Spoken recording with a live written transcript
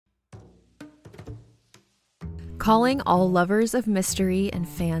Calling all lovers of mystery and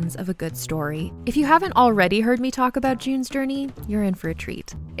fans of a good story. If you haven't already heard me talk about June's Journey, you're in for a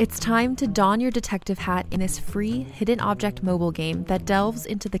treat. It's time to don your detective hat in this free hidden object mobile game that delves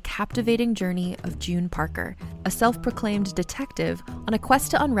into the captivating journey of June Parker, a self-proclaimed detective on a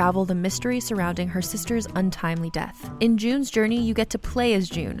quest to unravel the mystery surrounding her sister's untimely death. In June's Journey, you get to play as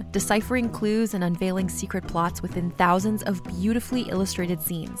June, deciphering clues and unveiling secret plots within thousands of beautifully illustrated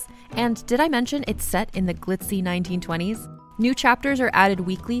scenes. And did I mention it's set in the glitzy 1920s? New chapters are added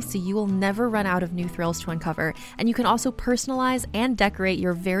weekly, so you will never run out of new thrills to uncover, and you can also personalize and decorate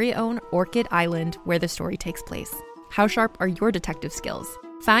your very own Orchid Island where the story takes place. How sharp are your detective skills?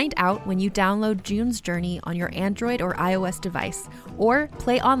 Find out when you download June's Journey on your Android or iOS device, or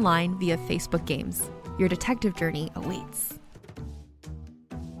play online via Facebook Games. Your detective journey awaits.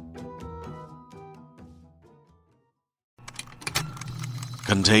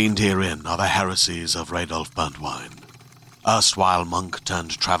 Contained herein are the heresies of Radolf Burntwine, erstwhile monk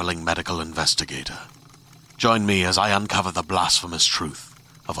turned traveling medical investigator. Join me as I uncover the blasphemous truth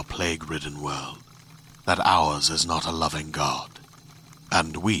of a plague-ridden world, that ours is not a loving God,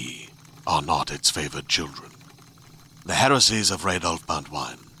 and we are not its favored children. The heresies of Radolf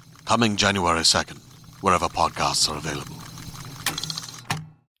Burntwine, coming January 2nd, wherever podcasts are available.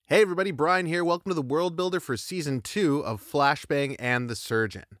 Hey everybody, Brian here. Welcome to the World Builder for Season 2 of Flashbang and the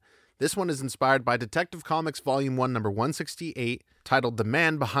Surgeon. This one is inspired by Detective Comics Volume 1, number 168, titled The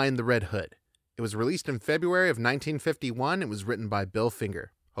Man Behind the Red Hood. It was released in February of 1951. It was written by Bill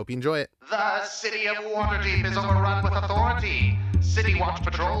Finger. Hope you enjoy it. The city of Waterdeep is overrun with authority. City Watch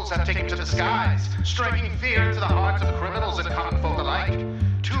patrols have taken to the skies, striking fear into the hearts of criminals and common folk alike.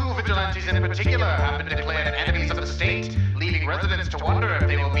 Two vigilantes in particular have been declared enemies of the state, leaving residents to wonder if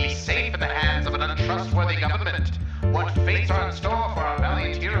they will be safe in the hands of an untrustworthy government. What fates are in store for our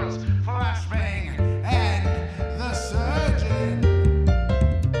valiant heroes? Flashbang and the Surgeon.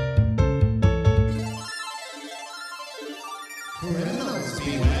 Criminals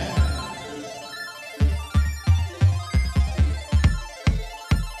beware.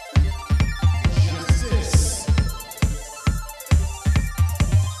 Justice.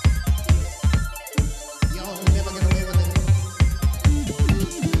 You'll never get away with it.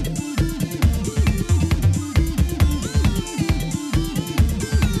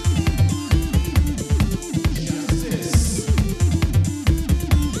 Justice.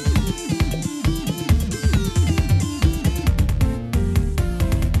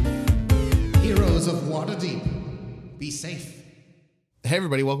 Heroes of Waterdeep, be safe. Hey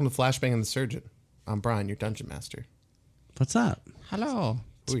everybody, welcome to Flashbang and the Surgeon. I'm Brian, your Dungeon Master. What's up? Hello.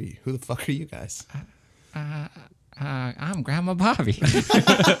 Who are you? Who the fuck are you guys? I'm Grandma Bobby.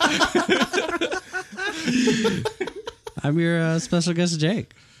 I'm your special guest,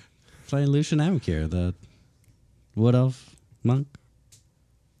 Jake, playing Lucian Amicure, the Wood Elf monk.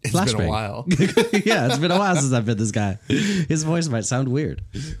 It's been a Flashbang. while. Yeah, it's been a while since I've been this guy. His voice might sound weird.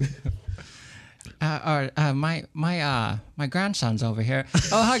 My grandson's over here.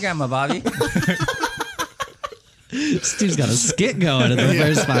 Oh, hi, Grandma Bobby. This dude's got a skit going in the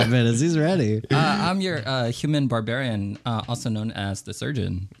first 5 minutes. He's ready. I'm your human barbarian, also known as the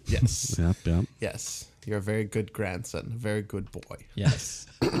Surgeon. Yes. Yep. Yes. You're a very good grandson. A very good boy. Yes.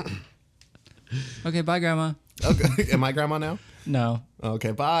 Okay, bye, Grandma. Okay. Am I grandma now? No.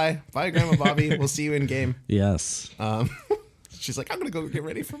 Okay, bye. Bye, Grandma Bobby. We'll see you in game. Yes. She's like, I'm going to go get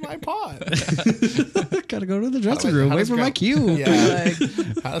ready for my pod. Gotta go to the dressing room. Wait for my cue. Yeah.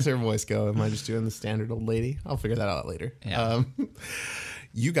 How does her voice go? Am I just doing the standard old lady? I'll figure that out later. Yeah.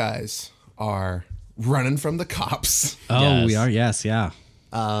 You guys are running from the cops. Oh, Yes. we are. Yes. Yeah.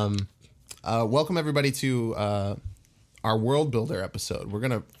 Welcome everybody to our World Builder episode. We're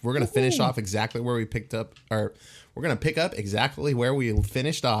gonna finish off exactly where we picked up, or we're gonna pick up exactly where we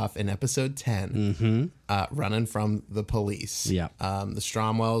finished off in episode 10. Running from the police. Yeah. The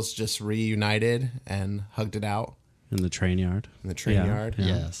Stromwells just reunited and hugged it out In the train yard. in the train yard. Yeah.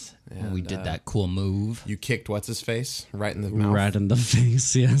 Yes. We did that cool move. You kicked what's his face right in the mouth. Right in the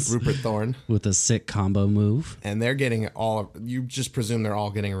face. Yes. Rupert Thorne. With a sick combo move. And they're getting you just presume they're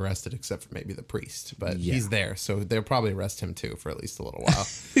all getting arrested except for maybe the priest, but he's there, so they'll probably arrest him too for at least a little while.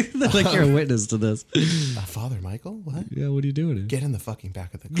 Like you're a witness to this. Father Michael, what? Yeah, what are you doing here? Get in the fucking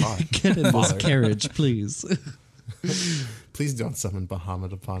back of the car. Get in this Father. carriage, please. Please don't summon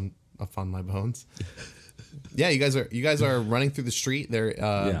Bahamut upon my bones. Yeah, you guys are running through the street.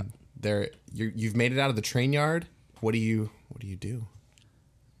 You've made it out of the train yard. What do you do?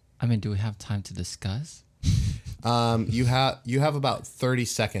 I mean, do we have time to discuss? You have about 30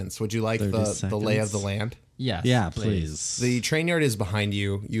 seconds. Would you like the lay of the land? Yes. Yeah, please. The train yard is behind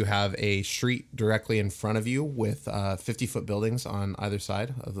you. You have a street directly in front of you with 50-foot buildings on either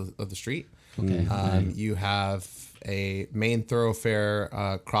side of the street. Okay. You have a main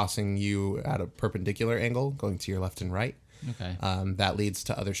thoroughfare crossing you at a perpendicular angle, going to your left and right. Okay. That leads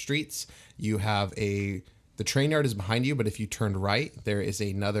to other streets. You have the train yard is behind you, but if you turned right, there is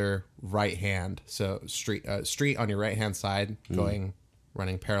another right hand. So street on your right hand side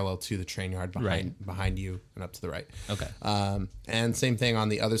running parallel to the train yard behind you and up to the right. Okay. And same thing on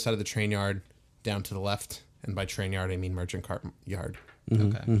the other side of the train yard down to the left. And by train yard, I mean merchant cart yard.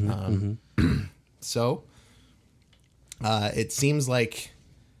 Okay. So it seems like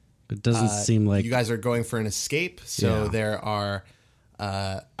It doesn't seem like you guys are going for an escape. So Yeah. there are.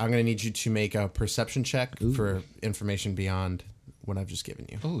 I'm going to need you to make a perception check for information beyond what I've just given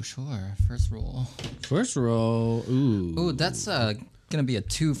you. Oh, sure. First roll. first roll. Ooh. Oh, that's gonna be a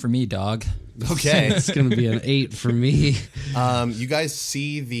 2 for me, dog. Okay. It's going to be an 8 for me. You guys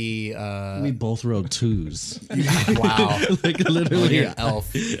see the. We both rolled 2s. Wow. Like Look literally. at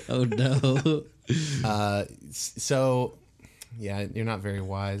elf. Oh no. So, yeah, you're not very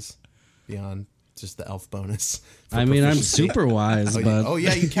wise beyond just the elf bonus. for I mean, I'm proficiency. super wise, but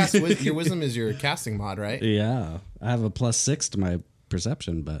You cast your wisdom is your casting mod, right? yeah, I have a +6 to my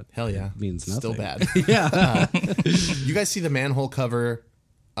perception, but Hell yeah, it means nothing. Still bad. Yeah. You guys see the manhole cover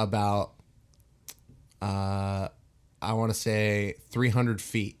about, I want to say 300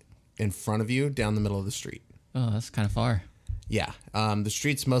 feet in front of you down the middle of the street. Oh, that's kind of far. Yeah. The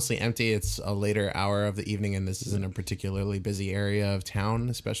street's mostly empty. It's a later hour of the evening, and this isn't a particularly busy area of town,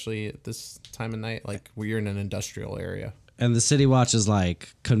 especially at this time of night. Like, we're in an industrial area. And the City Watch is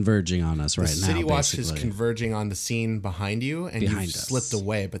like converging on us right The now. City Watch is basically. converging on the scene behind you, and Behind you've us. slipped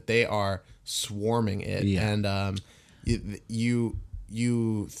away, but they are swarming it. Yeah. And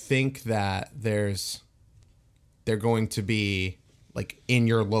you think that they're going to be like in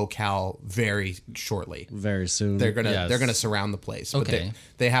your locale very shortly. very soon. They're gonna Yes. surround the place. But Okay.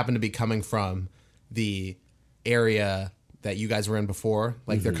 they happen to be coming from the area that you guys were in before.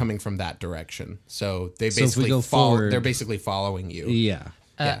 Like they're coming from that direction. So they Mm-hmm. So if we basically go forward- they're basically following you. yeah.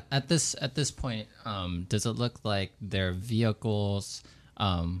 Yeah. At this point, does it look like their vehicles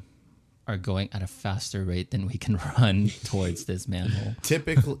are going at a faster rate than we can run towards this manhole?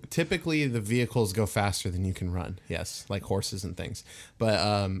 Typically the vehicles go faster than you can run. Yes, like horses and things.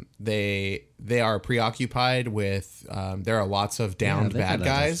 But they are preoccupied with. There are lots of downed they got bad other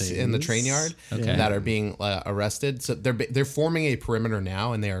guys in the train yard Okay. that are being arrested. So they're forming a perimeter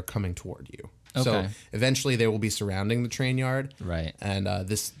now, and they are coming toward you. So Okay. eventually they will be surrounding the train yard. Right. And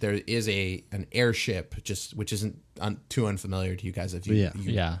there is an airship which isn't too unfamiliar to you guys if you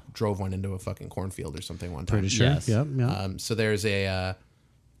Yeah. drove one into a fucking cornfield or something one time. Pretty sure. Yes. Yep. Yeah. So there's an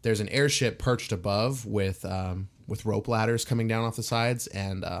airship perched above with rope ladders coming down off the sides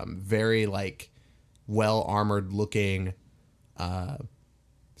and very like well armored looking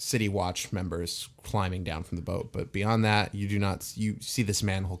City Watch members climbing down from the boat. But beyond that, you see this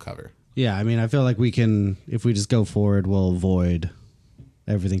manhole cover. Yeah, I mean, I feel like we can, if we just go forward, we'll avoid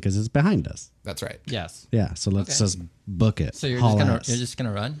everything because it's behind us. That's right. Yes. Yeah, so let's Okay. just book it. So you're Haul just ass.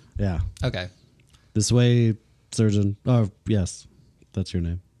 gonna run? Yeah. Okay. This way, Surgeon. Oh, yes. That's your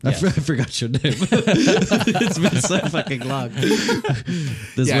name. Yes. I forgot your name. It's been so fucking long.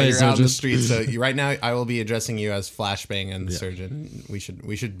 This Yeah, way, you're out in Surgeon. the street. So right now, I will be addressing you as Flashbang and the Surgeon. We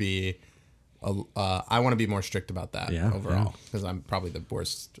should be. I want to be more strict about that Yeah, overall because I'm probably the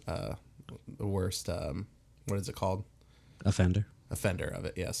worst. What is it called? Offender. Offender of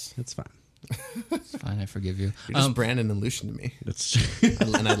it. Yes, It's fine. It's fine. I forgive you. you're just Brandon and Lucian to me, It's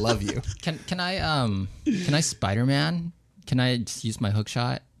and I love you. Can I Spider-Man? Can I just use my hook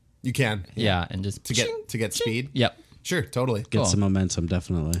shot? You can Yeah, and just to get speed. Yep. Sure, totally. get Cool. some momentum,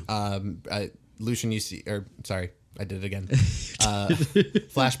 definitely. Lucian, you see, or sorry, I did it again.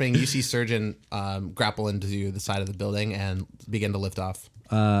 Flashbang, you see Surgeon grapple into the side of the building and begin to lift off.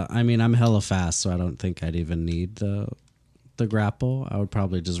 I mean, I'm hella fast, so I don't think I'd even need the grapple. I would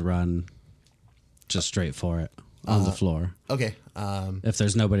probably just run just straight for it on the floor. Okay. If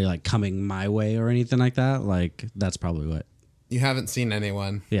there's nobody like coming my way or anything like that, like that's probably what. You haven't seen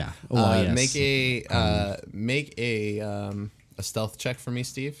anyone. Yeah. Well, yes. Make a stealth check for me,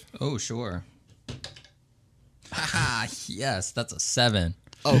 Steve. Oh, sure. Haha, yes, that's a 7.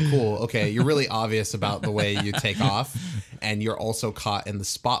 Oh, cool. Okay, you're really obvious about the way you take off, and you're also caught in the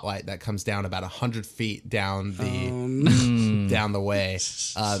spotlight that comes down about 100 feet down the down the way.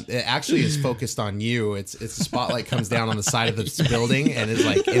 It actually is focused on you. It's a spotlight comes down on the side of this building and is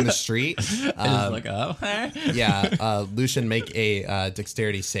like in the street. Lucian, make a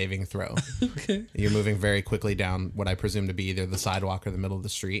dexterity saving throw. Okay. You're moving very quickly down what I presume to be either the sidewalk or the middle of the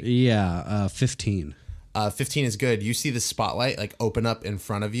street. Yeah, 15. 15 is good. You see the spotlight like open up in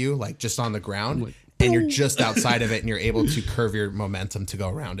front of you, like just on the ground, and you're just outside of it, and you're able to curve your momentum to go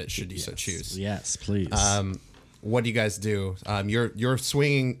around it, should you so choose. Yes, please. What do you guys do? You're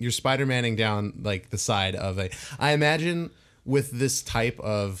swinging, you're Spider-Manning down like the side of a. I imagine with this type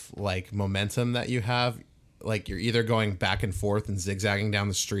of like momentum that you have, like you're either going back and forth and zigzagging down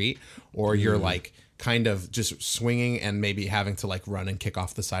the street, or you're like kind of just swinging and maybe having to like run and kick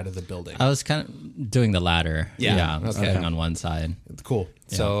off the side of the building. I was kind of doing the latter. Sitting on one side. Cool.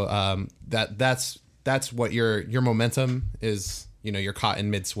 Yeah. So that's what your momentum is. You know, you're caught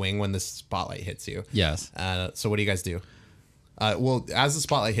in mid swing when the spotlight hits you. Yes. So what do you guys do? Well, as the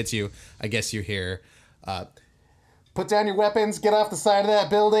spotlight hits you, I guess you hear, put down your weapons, get off the side of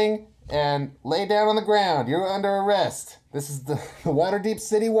that building, and lay down on the ground. You're under arrest. This is the Waterdeep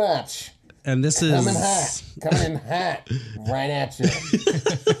City Watch. And this is coming in hot, right at you.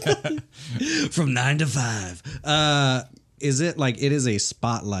 From 9 to 5. Is it like it is a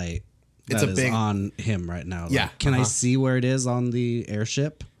spotlight that is on him right now? Like, can I see where it is on the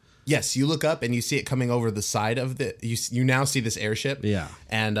airship? Yes, you look up and you see it coming over the side of the. You now see this airship. Yeah,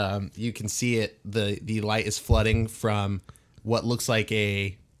 and you can see it. The light is flooding from what looks like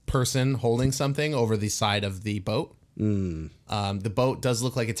a person holding something over the side of the boat. The boat does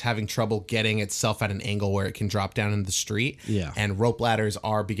look like it's having trouble getting itself at an angle where it can drop down in the street. Yeah. And rope ladders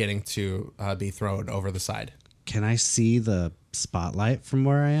are beginning to be thrown over the side. Can I see the spotlight from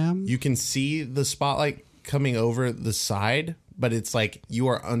where I am? You can see the spotlight coming over the side, but it's like you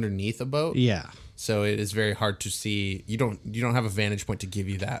are underneath a boat. Yeah. So it is very hard to see. You don't have a vantage point to give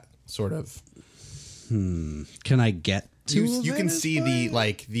you that sort of. Can I get to you can see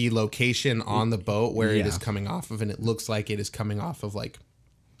the location on the boat where it is coming off of, and it looks like it is coming off of like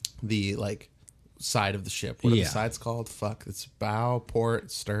the side of the ship. What are the sides called? Fuck, it's bow,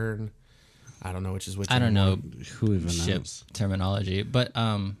 port, stern. I don't know which is which. I don't know who even ship knows terminology, but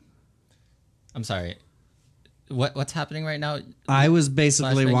I'm sorry. What's happening right now? I was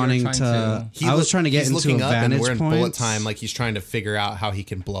basically wanting to. I was trying to get into a vantage point. We're in bullet time, like he's trying to figure out how he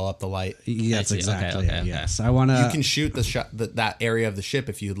can blow up the light. Yes, exactly. Okay. Yes, I want to. You can shoot that area of the ship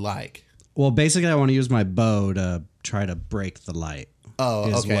if you'd like. Well, basically, I want to use my bow to try to break the light.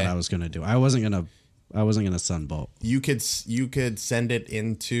 Is what I was going to do. I wasn't gonna sunbolt. You could send it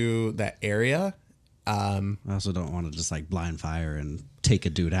into that area. I also don't want to just like blind fire and take a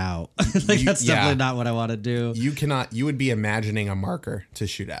dude out. That's definitely not what I want to do. You would be imagining a marker to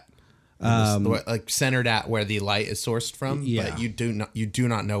shoot at, like centered at where the light is sourced from. Yeah. But you do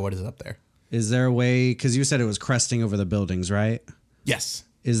not know what is up there. Is there a way? Because you said it was cresting over the buildings, right? Yes.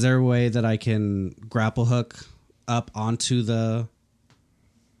 Is there a way that I can grapple hook up onto the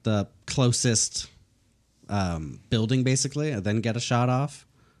closest building, basically, and then get a shot off?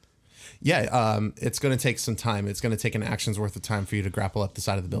 Yeah, it's going to take some time. It's going to take an action's worth of time for you to grapple up the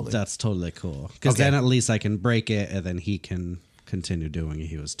side of the building. That's totally cool. Because then at least I can break it, and then he can continue doing what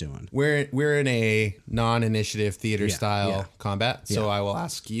he was doing. We're in a non-initiative theater style combat, so I will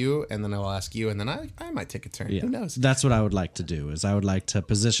ask you, and then I will ask you, and then I might take a turn. Yeah. Who knows? That's what I would like to do. Is I would like to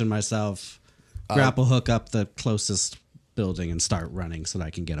position myself, grapple hook up the closest building and start running so that I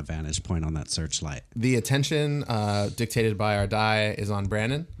can get a vantage point on that searchlight. The attention dictated by our die is on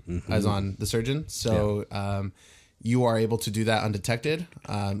Brandon, as on the surgeon. So you are able to do that undetected.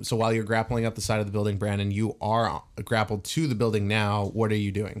 So while you're grappling up the side of the building, Brandon, you are grappled to the building now. What are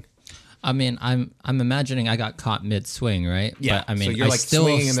you doing? I mean, I'm imagining I got caught mid-swing, right? Yeah. But, I mean, so you're I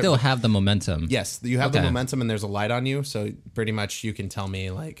still have the momentum. Yes, you have the momentum, and there's a light on you. So pretty much, you can tell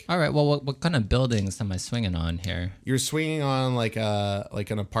me like. All right. Well, what kind of buildings am I swinging on here? You're swinging on like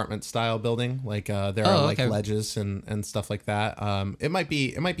an apartment style building. Like there are like ledges and stuff like that. It might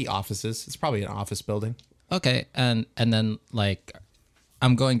be offices. It's probably an office building. Okay, and then like,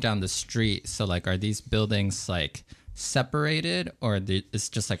 I'm going down the street. So like, are these buildings like separated, or it's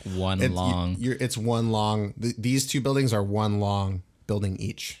just like long? It's one long. These two buildings are one long building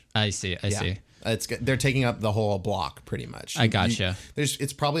each. I see. They're taking up the whole block pretty much. I gotcha.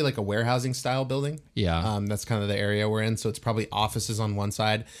 It's probably like a warehousing style building. Yeah. That's kind of the area we're in. So it's probably offices on one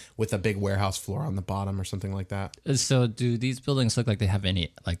side with a big warehouse floor on the bottom or something like that. So do these buildings look like they have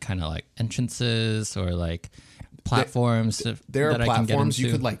any like kind of like entrances or like platforms? There are platforms you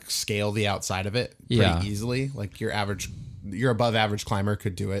could like scale the outside of it pretty easily. Like your above average climber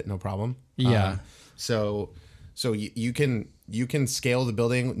could do it, no problem. Yeah. So you can you can scale the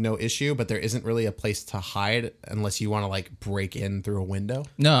building, no issue, but there isn't really a place to hide unless you want to like break in through a window.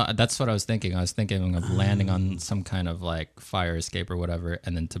 No, that's what I was thinking. I was thinking of landing on some kind of like fire escape or whatever,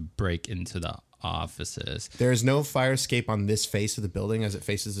 and then to break into the offices. There is no fire escape on this face of the building as it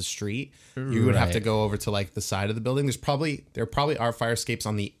faces the street. You would have to Right. go over to like the side of the building. There probably are fire escapes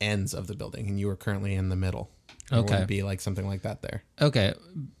on the ends of the building, and you are currently in the middle. There Okay. would be like something like that there. Okay.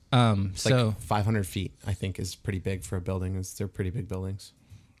 It's So like 500 feet, I think, is pretty big for a building. They're pretty big buildings.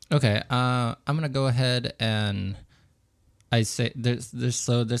 okay, I'm gonna go ahead and I say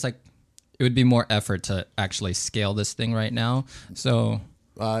there's like it would be more effort to actually scale this thing right now. So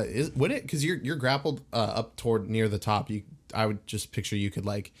Would it? Because you're grappled up toward near the top. I would just picture you could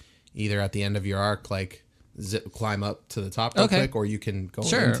like either at the end of your arc like climb up to the top real Okay. quick, or you can go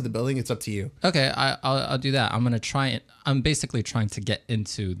Sure. into the building. It's up to you. okay, I'll do that. I'm gonna try it. I'm basically trying to get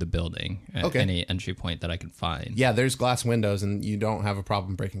into the building at Okay. any entry point that I can find. Yeah, there's glass windows, and you don't have a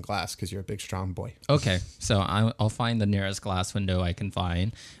problem breaking glass because you're a big, strong boy. Okay, so I'll find the nearest glass window I can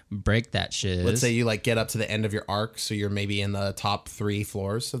find, break that shiz. Let's say you like get up to the end of your arc, so you're maybe in the top 3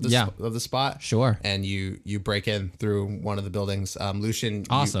 floors of the Yeah. of the spot. Sure. And you break in through one of the buildings. Lucian,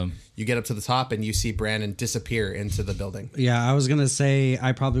 Awesome. You get up to the top, and you see Brandon disappear into the building. Yeah, I was gonna say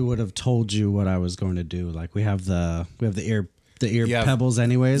I probably would have told you what I was going to do. Like we have the ear You have- pebbles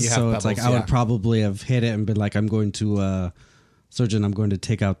anyways, you have so it's like pebbles, I yeah. would probably have hit it and been like, I'm going to Surgeon, I'm going to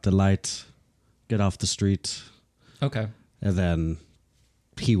take out the light, get off the street, Okay. and then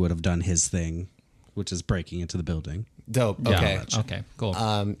he would have done his thing, which is breaking into the building. Dope. Yeah. Okay. Okay.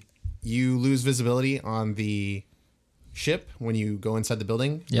 Cool. You lose visibility on the ship when you go inside the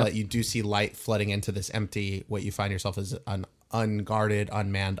building, Yep. but you do see light flooding into this empty, what you find yourself as an unguarded,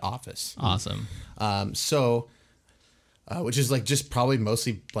 unmanned office. Awesome. Which is like just probably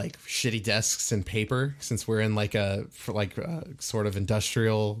mostly like shitty desks and paper, since we're in like a sort of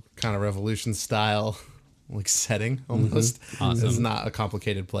industrial kind of revolution style like setting almost. Awesome. It's not a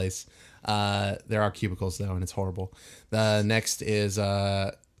complicated place. There are cubicles though, and it's horrible. The next is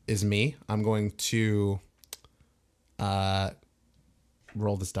me. I'm going to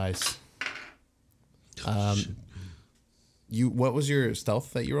roll this dice. What was your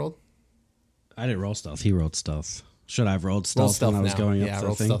stealth that you rolled? I didn't roll stealth. He rolled stealth. Should I have rolled stealth, Roll stealth when I was now. going up Yeah, the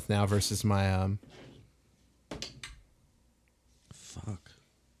roll thing? stealth now versus my Fuck.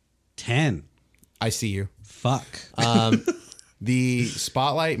 10. I see you. Fuck. The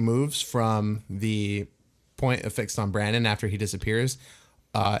spotlight moves from the point affixed on Brandon after he disappears,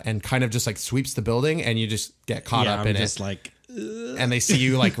 and kind of just like sweeps the building, and you just get caught yeah, up I'm in just it. like, And they see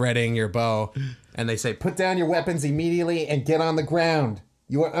you like readying your bow, and they say, "Put down your weapons immediately and get on the ground.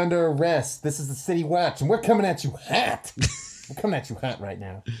 You are under arrest. This is the City Watch, and we're coming at you hot. We're coming at you hot right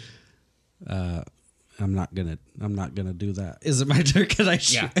now." I'm not gonna do that. Is it my turn? Can I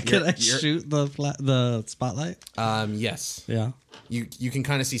shoot? Yeah, Can I you're- shoot the spotlight? Yes. Yeah. You can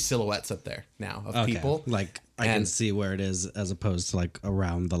kind of see silhouettes up there now of people. Like I can And- see where it is as opposed to like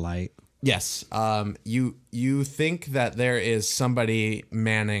around the light. Yes. You think that there is somebody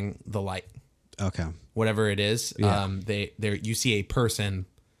manning the light. Okay. Whatever it is, Yeah. you see a person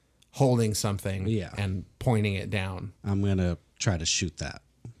holding something, Yeah. and pointing it down. I'm gonna try to shoot that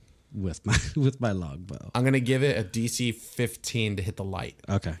with my longbow. I'm gonna give it a DC 15 to hit the light.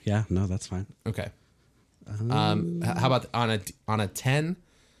 Okay. Yeah. No, that's fine. Okay. How about on a 10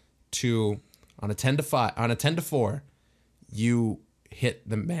 to 4, you hit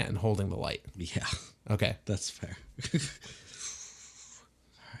the man holding the light. Yeah. Okay. That's fair. All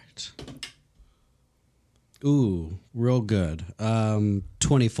right. Ooh, real good.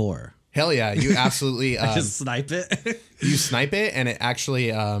 24. Hell yeah! You absolutely Just snipe it. you snipe it, and it actually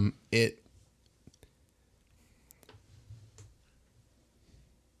it.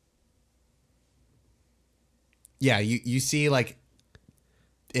 Yeah, you see like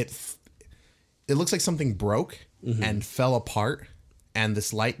it looks like something broke and fell apart, and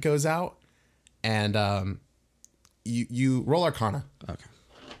this light goes out, and you roll Arcana. Okay.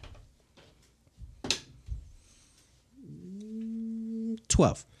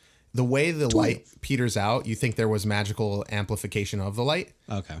 12. The way the light peters out, you think there was magical amplification of the light.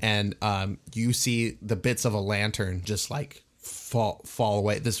 Okay. And you see the bits of a lantern just like fall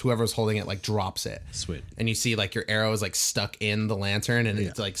away. Whoever's holding it like drops it. Sweet. And you see like your arrow is like stuck in the lantern, and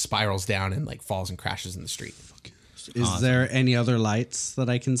it like spirals down and like falls and crashes in the street. Is there any other lights that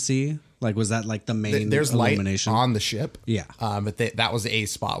I can see? Like, was that like the main There's light illumination? on the ship. Yeah. But that was a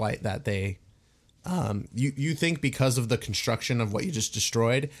spotlight that they. You think because of the construction of what you just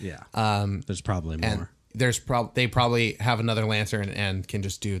destroyed. Yeah. There's probably more. And they probably have another lantern and can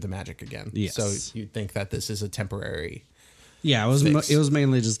just do the magic again. Yes. So you think that this is a temporary Yeah, it fix. was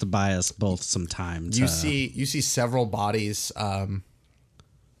mainly just to buy us both some time. You see several bodies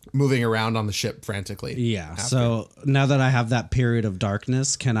moving around on the ship frantically. Yeah. after. So now that I have that period of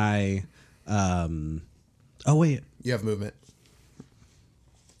darkness, can I? Oh wait. You have movement.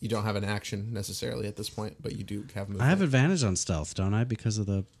 You don't have an action necessarily at this point, but you do have movement. I have advantage on stealth, don't I? Because of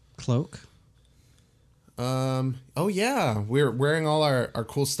the cloak. Oh yeah, we're wearing all our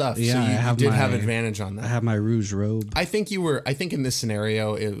cool stuff. Yeah, so I you have did my- have advantage on that. I have my rouge robe. I think in this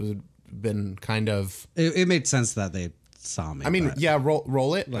scenario it would have been kind of. It made sense that they saw me. I mean, but yeah,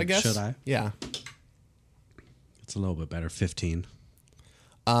 roll it. I Like, guess. should I? Yeah. it's a little bit better. 15.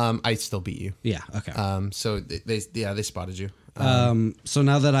 I still beat you. Yeah. Okay. So they spotted you. So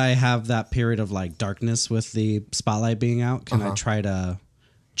now that I have that period of like darkness with the spotlight being out, can I try to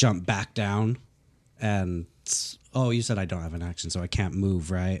jump back down? And you said I don't have an action, so I can't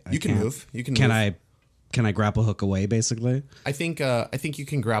move, right? You can move. You can. Can move. Can I grapple hook away, basically? I think you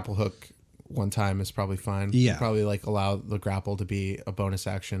can grapple hook one time is probably fine. Yeah. Probably like allow the grapple to be a bonus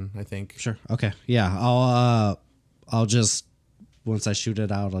action. I think. Sure. Okay. Yeah. I'll just once I shoot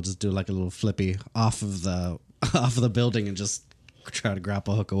it out, I'll just do like a little flippy off of the building and just try to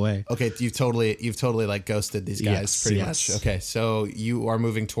grapple hook away. Okay, you've totally like ghosted these guys Yes, pretty yes. much. Okay, so you are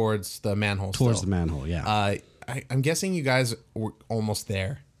moving towards the manhole. Towards still. the manhole. Yeah. I'm guessing you guys were almost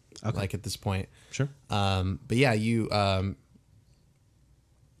there. Okay. Like at this point. Sure. But yeah, you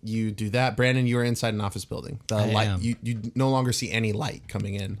do that. Brandon, you are inside an office building. The light am. you no longer see any light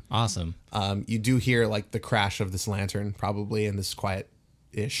coming in. Awesome. You do hear like the crash of this lantern probably in this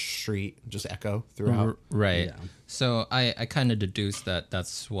quiet-ish street just echo throughout. Right. Yeah. So I kind of deduced that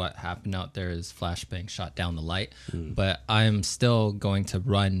that's what happened out there is Flashbang shot down the light, but I'm still going to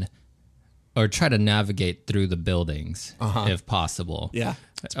run or try to navigate through the buildings if possible. Yeah.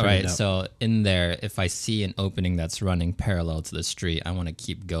 All right. dope. So in there, if I see an opening that's running parallel to the street, I want to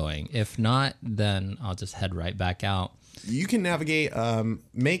keep going. If not, then I'll just head right back out. You can navigate.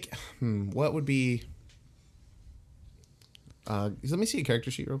 What would be? Let me see a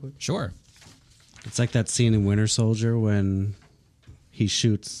character sheet real quick. Sure. It's like that scene in Winter Soldier when he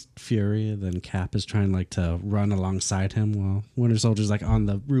shoots Fury, and then Cap is trying like to run alongside him while Winter Soldier's like on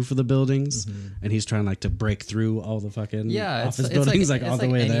the roof of the buildings, and he's trying like to break through all the fucking office buildings like all the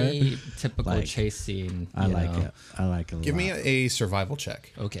way any there. typical Like, chase scene. I you like know. it. I like it. Give me a survival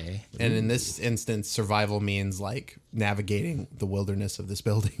check. Okay. And in this instance, survival means like navigating the wilderness of this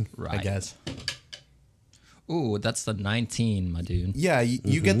building. I Right. guess. Ooh, that's the 19, my dude. Yeah,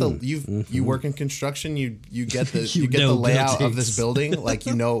 you get the you work in construction. You get the You you get the know layout of this buildings. building. Like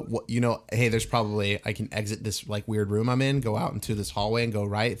hey, there's probably I can exit this like weird room I'm in, go out into this hallway and go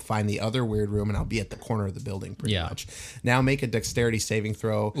right, find the other weird room, and I'll be at the corner of the building pretty Yeah. much. Now make a dexterity saving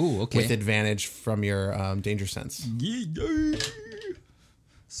throw Ooh, okay. with advantage from your danger sense.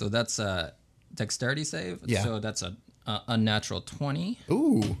 So that's a dexterity save. Yeah. So that's a unnatural 20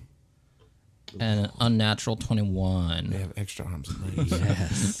 Ooh, and an unnatural 21. they have extra arms and legs.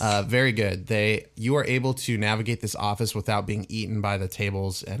 Yes. Very good. You are able to navigate this office without being eaten by the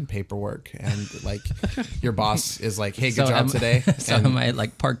tables and paperwork. And like your boss is like, "Hey, good job today." So And am I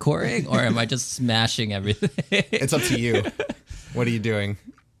like parkouring or am I just smashing everything? it's up to you. What are you doing?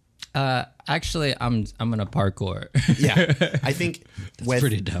 Actually, I'm gonna parkour. Yeah, I think with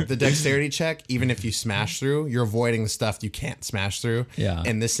pretty dope. the dexterity check, even if you smash through, you're avoiding the stuff you can't smash through. Yeah.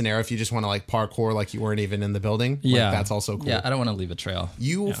 In this scenario, if you just want to like parkour like you weren't even in the building, Yeah, like, that's also cool. Yeah, I don't want to leave a trail.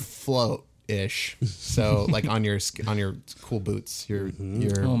 You float ish, so like on your cool boots, your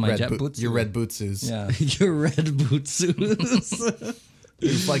Oh, my red jet boots. your red bootsus. Yeah. Your red boots.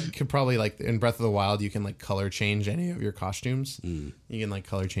 You've like could probably like in Breath of the Wild, you can like color change any of your costumes. You can like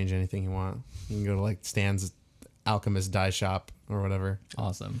color change anything you want. You can go to like Stan's alchemist dye shop or whatever.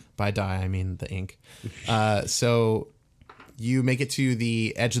 Awesome. By dye, I mean the ink. So you make it to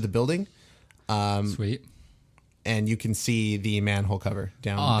the edge of the building, Sweet. and you can see the manhole cover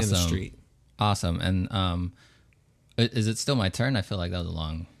down in the Awesome. street. Awesome. And is it still my turn? I feel like that was a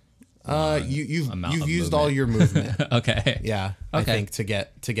long. You've amount of used all movement. your movement. Okay. Yeah, I Okay. think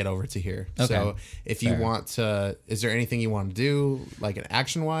to get over to here. Okay. So if you Fair. want to, is there anything you want to do, like an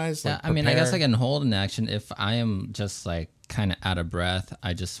action wise? Like I mean, I guess I prepare? can hold an action if I am just like kind of out of breath.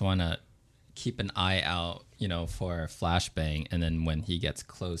 I just want to keep an eye out, for Flashbang, and then when he gets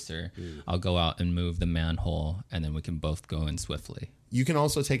closer, I'll go out and move the manhole, and then we can both go in swiftly. You can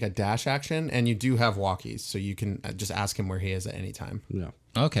also take a dash action, and you do have walkies, so you can just ask him where he is at any time. Yeah.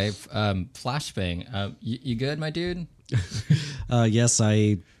 Okay, Flashbang, you good, my dude? Yes,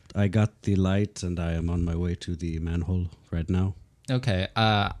 I got the light and I am on my way to the manhole right now. Okay.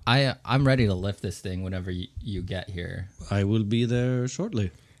 I'm ready to lift this thing whenever you get here. I will be there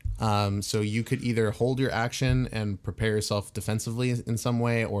shortly. So you could either hold your action and prepare yourself defensively in some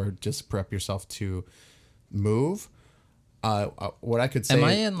way, or just prep yourself to move. What I could say... Am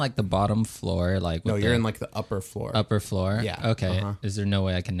I in like the bottom floor? Like No, you're in like the upper floor. Upper floor? Yeah. Okay. Uh-huh. Is there no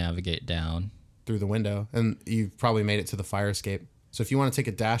way I can navigate down? Through the window. And you've probably made it to the fire escape. So if you want to take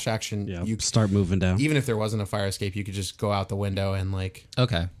a dash action, you start moving down. Even if there wasn't a fire escape, you could just go out the window and like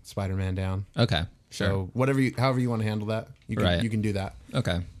Spider-Man down. Okay. Sure. So however you want to handle that, you can do that.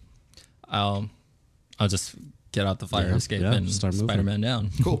 Okay. I'll just get out the fire escape and start moving. Spider-Man down.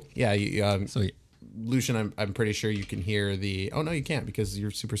 Cool. Yeah. Sweet. Lucian, I'm pretty sure you can hear the... Oh, no, you can't because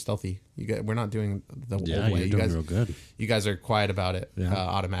you're super stealthy. We're not doing the old way. You're doing real good. You guys are quiet about it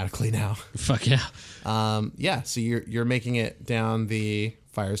automatically now. Fuck yeah. So you're making it down the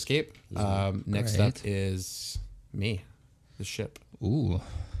fire escape. Next up is me, the ship. Ooh.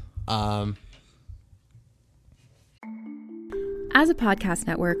 As a podcast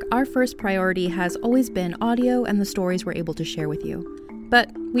network, our first priority has always been audio and the stories we're able to share with you. But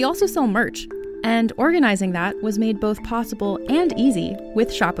we also sell merch, and organizing that was made both possible and easy with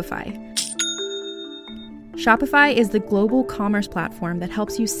Shopify. Shopify is the global commerce platform that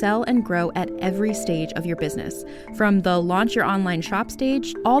helps you sell and grow at every stage of your business, from the launch your online shop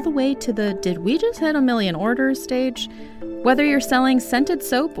stage all the way to the did we just hit 1 million orders stage. Whether you're selling scented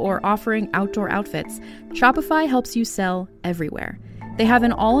soap or offering outdoor outfits, Shopify helps you sell everywhere. They have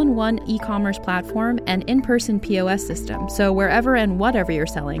an all-in-one e-commerce platform and in-person POS system, so wherever and whatever you're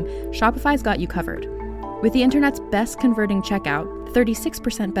selling, Shopify's got you covered. With the internet's best converting checkout,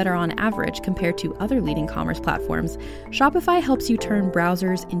 36% better on average compared to other leading commerce platforms, Shopify helps you turn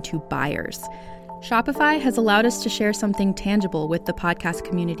browsers into buyers. Shopify has allowed us to share something tangible with the podcast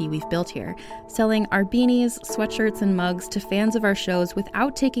community we've built here, selling our beanies, sweatshirts, and mugs to fans of our shows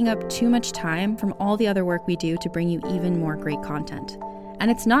without taking up too much time from all the other work we do to bring you even more great content. And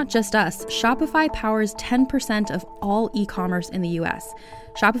it's not just us. Shopify powers 10% of all e-commerce in the US.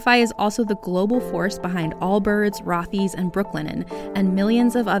 Shopify is also the global force behind Allbirds, Rothy's, and Brooklinen, and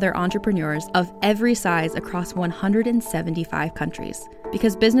millions of other entrepreneurs of every size across 175 countries.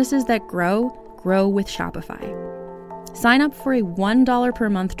 Because businesses that grow with Shopify. Sign up for a $1 per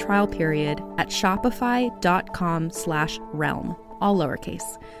month trial period at shopify.com/realm, all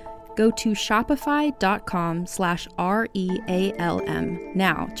lowercase. Go to shopify.com/REALM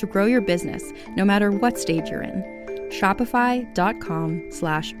now to grow your business, no matter what stage you're in.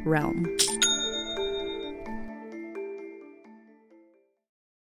 Shopify.com/realm.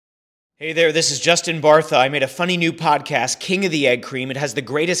 Hey there, this is Justin Bartha. I made a funny new podcast, King of the Egg Cream. It has the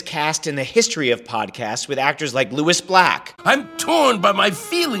greatest cast in the history of podcasts with actors like Louis Black. I'm torn by my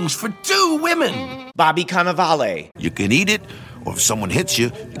feelings for two women. Bobby Cannavale. You can eat it, or if someone hits you,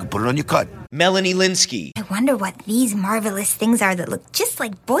 you can put it on your cut. Melanie Linsky. I wonder what these marvelous things are that look just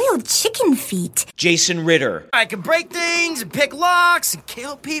like boiled chicken feet. Jason Ritter. I can break things and pick locks and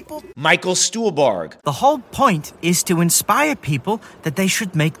kill people. Michael Stuhlbarg. The whole point is to inspire people that they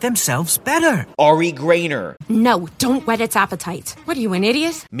should make themselves better. Ari Grainer. No, don't whet its appetite. What are you, an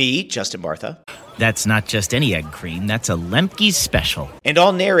idiot? Me, Justin Bartha. That's not just any egg cream, that's a Lemke's special. And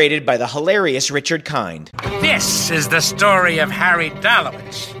all narrated by the hilarious Richard Kind. This is the story of Harry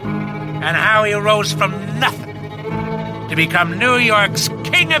Dalowitz and how he rose from nothing to become New York's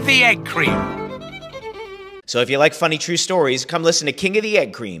King of the Egg Cream. So if you like funny true stories, come listen to King of the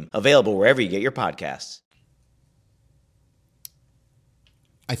Egg Cream, available wherever you get your podcasts.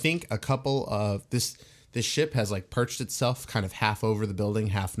 I think a couple of this ship has like perched itself kind of half over the building,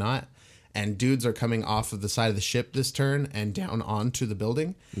 half not. And dudes are coming off of the side of the ship this turn and down onto the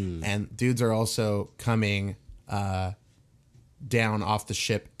building. And dudes are also coming down off the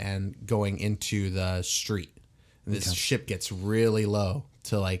ship and going into the street. And this ship gets really low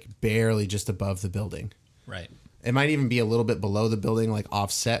to like barely just above the building. Right. It might even be a little bit below the building, like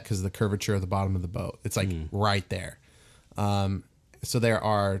offset because of the curvature of the bottom of the boat. It's like right there. So there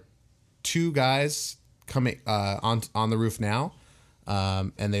are two guys coming on the roof now.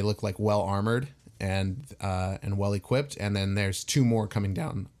 And they look like well armored and well equipped. And then there's two more coming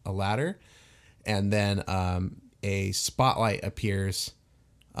down a ladder, and then a spotlight appears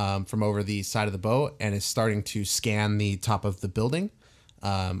from over the side of the boat and is starting to scan the top of the building.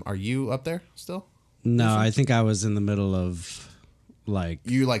 Are you up there still? No, I think I was in the middle of like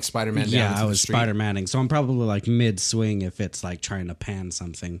you like Spider-Man. Down yeah, into I was the street? Spider-Manning, so I'm probably like mid swing if it's like trying to pan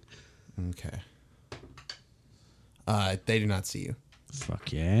something. Okay. They do not see you.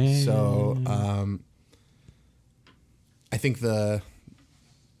 Fuck yeah. So, I think the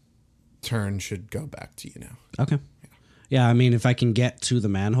turn should go back to you now. Okay. Yeah, I mean, if I can get to the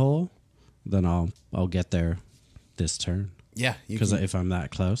manhole, then I'll get there this turn. Yeah, because if I'm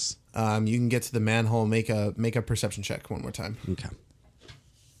that close, you can get to the manhole. Make a perception check one more time. Okay.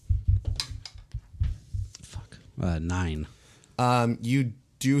 Fuck. 9. You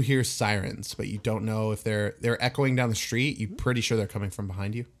do hear sirens, but you don't know if they're echoing down the street. You're pretty sure they're coming from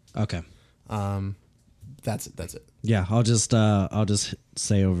behind you. Okay. That's it. Yeah, I'll just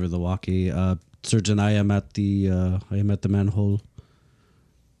say over the walkie, Surgeon, I am at the manhole.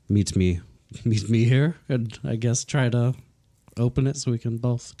 Meet me here, and I guess try to open it so we can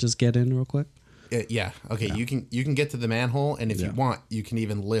both just get in real quick. Yeah. Okay. Yeah. You can get to the manhole, and if you want, you can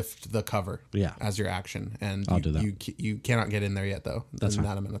even lift the cover. Yeah. As your action, and I'll do that. You cannot get in there yet, though. That's in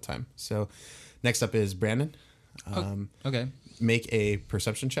that amount of time. So, next up is Brandon. Okay. Make a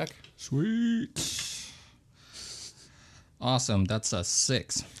perception check. Sweet. Awesome. That's a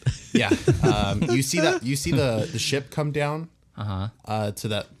 6. Yeah. You see the ship come down. To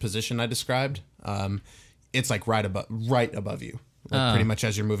that position I described. It's like right above you. Like pretty much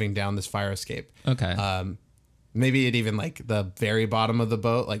as you're moving down this fire escape. Okay. Maybe it even like the very bottom of the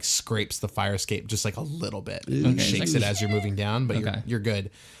boat like scrapes the fire escape just like a little bit. Okay. Shakes it as you're moving down, but you're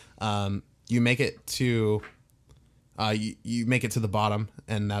good. You make it to you make it to the bottom,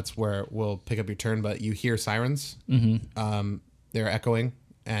 and that's where we'll pick up your turn. But you hear sirens. Mm-hmm. They're echoing,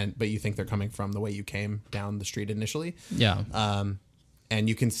 but you think they're coming from the way you came down the street initially. Yeah. And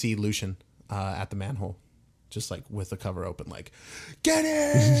you can see Lucian at the manhole. Just like with the cover open, like, get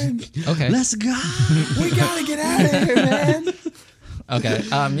in! Okay. Let's go! We gotta get out of here, man! Okay.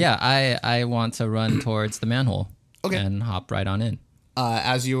 Yeah, I want to run towards the manhole. Okay. And hop right on in.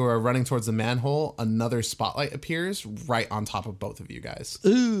 As you are running towards the manhole, another spotlight appears right on top of both of you guys.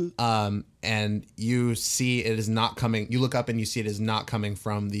 Ooh. And you see it is not coming. You look up and you see it is not coming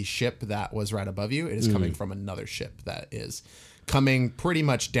from the ship that was right above you. It is coming from another ship that is coming pretty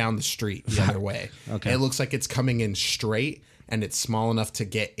much down the street the other way. Okay. It looks like it's coming in straight, and it's small enough to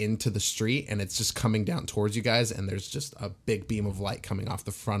get into the street, and it's just coming down towards you guys, and there's just a big beam of light coming off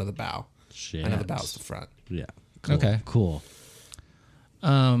the front of the bow. Shit. I know the bow's the front. Yeah. Cool. Okay. Cool.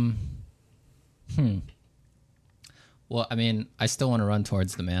 Well, I mean, I still want to run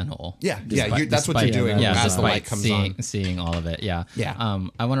towards the manhole. Yeah, that's what you're doing as the light comes on. Seeing all of it, yeah. Yeah.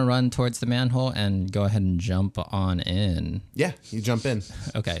 I want to run towards the manhole and go ahead and jump on in. Yeah, you jump in.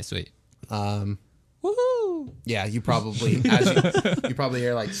 Okay, sweet. Woohoo! Yeah, you probably you probably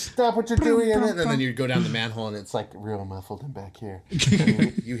hear like, stop what you're doing in it, and then you go down the manhole and it's like real muffled in back here.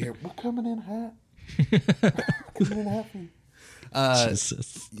 And you hear, we're coming in hot. We're coming in hot for you.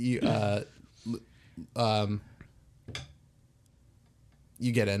 Jesus.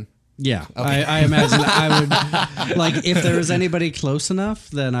 You get in. Yeah, Okay. I imagine I would, like, if there was anybody close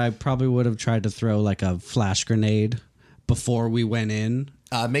enough, then I probably would have tried to throw like a flash grenade before we went in.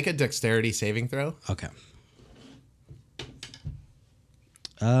 Make a dexterity saving throw. Okay.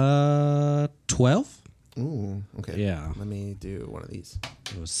 12? Ooh, okay. Yeah. Let me do one of these.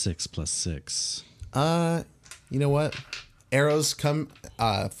 It was 6 + 6. You know what? Arrows come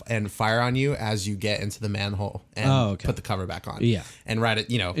and fire on you as you get into the manhole and put the cover back on. Yeah. And right at,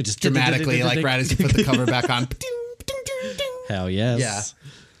 it just dramatically, like right as you put the cover back on. Hell yes.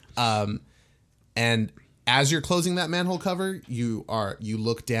 Yeah. And as you're closing that manhole cover, you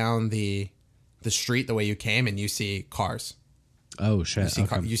look down the street the way you came, and you see cars. Oh shit!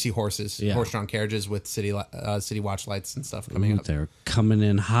 You see horses, horse-drawn carriages with city watch lights and stuff coming up. They're coming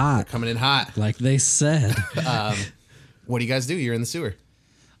in hot. They're coming in hot, like they said. What do you guys do? You're in the sewer.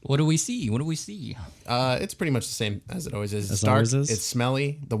 What do we see? It's pretty much the same as it always is. It's dark. Always is? It's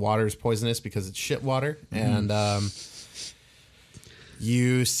smelly. The water is poisonous because it's shit water, and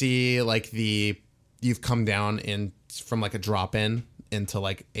you see like you've come down from like a drop in into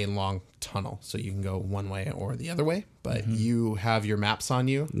like a long tunnel, so you can go one way or the other way, but you have your maps on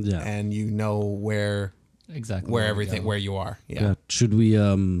you, and you know where you are. Yeah. Should we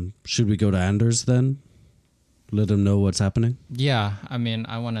go to Anders then? Let him know what's happening? Yeah, I mean,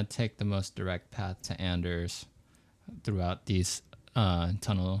 I want to take the most direct path to Anders throughout these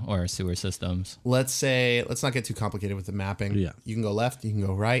tunnel or sewer systems. Let's not get too complicated with the mapping. Yeah. You can go left, you can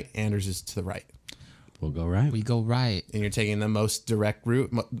go right. Anders is to the right. We'll go right. We go right. And you're taking the most direct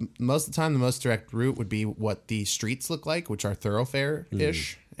route. Most of the time, the most direct route would be what the streets look like, which are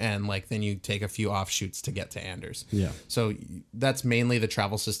thoroughfare-ish. And like then you take a few offshoots to get to Anders. Yeah. So that's mainly the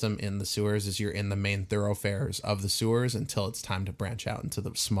travel system in the sewers, is you're in the main thoroughfares of the sewers until it's time to branch out into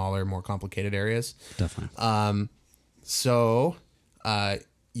the smaller, more complicated areas. Definitely. So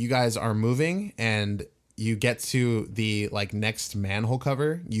you guys are moving, and you get to the like next manhole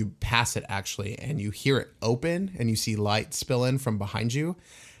cover, you pass it actually, and you hear it open, and you see light spill in from behind you,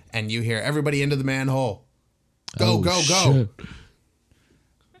 and you hear everybody into the manhole. Go. Shit.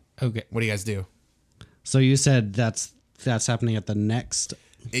 Okay. What do you guys do? So you said that's happening at the next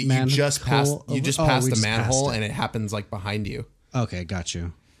You just passed the manhole, passed it. and it happens like behind you. Okay, got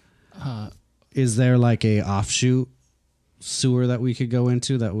you. Is there like a offshoot sewer that we could go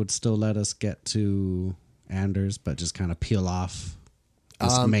into that would still let us get to Anders, but just kind of peel off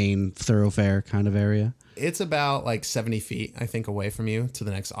this main thoroughfare kind of area? It's about like 70 feet, I think, away from you to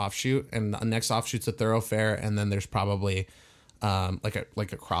the next offshoot, and the next offshoot's a thoroughfare, and then there's probably like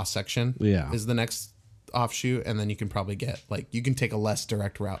a cross section. Yeah, is the next offshoot, and then you can probably get you can take a less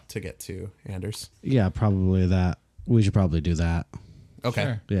direct route to get to Anders. Yeah, probably that. We should probably do that. Okay.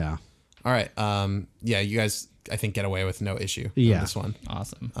 Sure. Yeah. All right. Yeah, you guys, I think, get away with no issue on this one.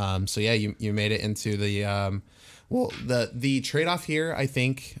 Awesome. So yeah, you made it into the the trade-off here, I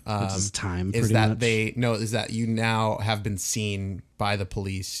think, is time. Is pretty that much. is that you now have been seen by the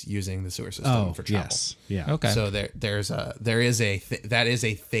police using the sewer system for travel. Yes. Yeah. Okay. So there is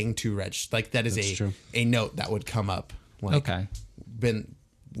a thing to register. Like that is a note that would come up. Like, okay.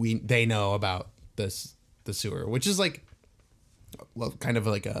 They know about the sewer, which is like, well, kind of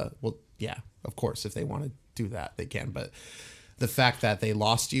like yeah, of course, if they want to do that, they can. But the fact that they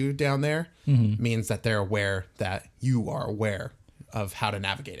lost you down there means that they're aware that you are aware of how to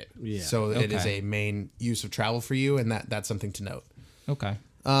navigate it. Yeah. So it is a main use of travel for you, and that's something to note. Okay.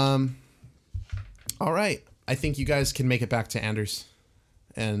 All right. I think you guys can make it back to Anders,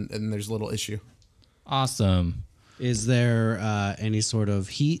 and there's a little issue. Awesome. Is there any sort of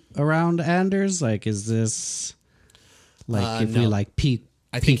heat around Anders? Like, is this like if no. we like peek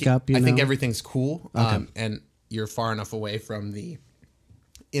I think up? I think everything's cool. Okay. And you're far enough away from the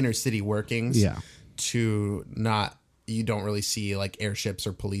inner city workings. Yeah. You don't really see like airships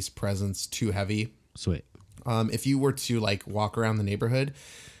or police presence too heavy. Sweet. If you were to like walk around the neighborhood,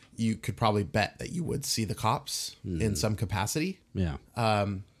 you could probably bet that you would see the cops in some capacity. Yeah.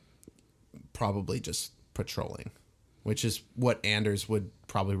 Probably just patrolling, which is what Anders would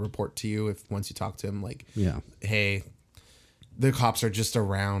probably report to you if once you talk to him. Like, hey, the cops are just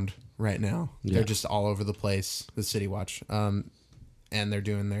around right now. Yeah. They're just all over the place. The City Watch, and they're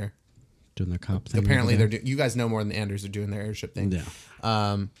doing their cop thing. Apparently, you guys know more than Anders. They're doing their airship thing.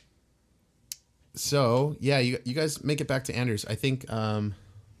 Yeah. So yeah, you guys make it back to Anders. I think.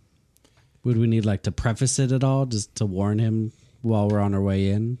 Would we need like to preface it at all, just to warn him while we're on our way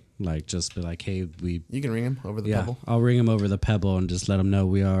in? Like, just be like, hey, You can ring him over the pebble. I'll ring him over the pebble and just let him know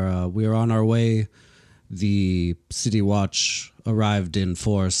we are on our way. The City Watch arrived in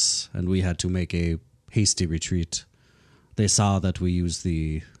force, and we had to make a hasty retreat. They saw that we used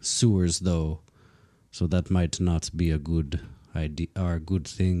the sewers, though, so that might not be a good idea or a good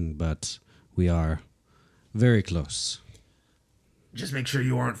thing. But we are very close. Just make sure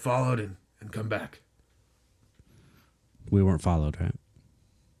you aren't followed and come back. We weren't followed, right?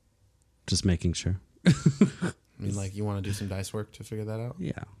 Just making sure. I mean, like, you want to do some dice work to figure that out?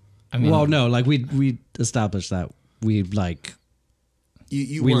 Yeah. I mean, well, no, like we established that we like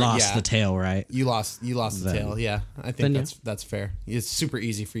we lost the tail, right? You lost the tail. Yeah, I think Then, that's fair. It's super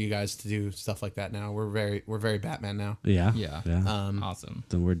easy for you guys to do stuff like that now. We're very Batman now. Yeah. Awesome.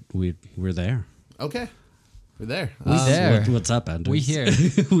 Then we're there. Okay, we're there. We there. What's up, Anders? We here.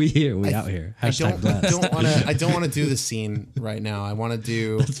 we here. We out here. I Hashtag blessed. don't want to do the scene right now. I want to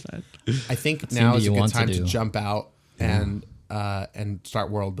do. That's fine. I think What scene now do is a you good want to time to do? jump out and start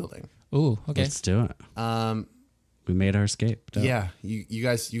world building. Ooh, okay. Let's do it. We made our escape. Dope. Yeah, you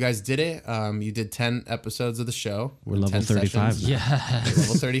guys did it. You did 10 episodes of the show. We're level 35 now. Yeah. You're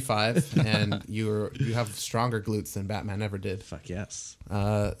level 35, and you have stronger glutes than Batman ever did. Fuck yes.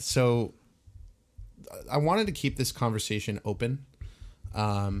 So I wanted to keep this conversation open.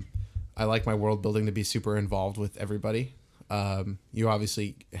 I like my world building to be super involved with everybody. You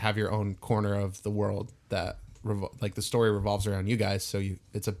obviously have your own corner of the world that like the story revolves around you guys. So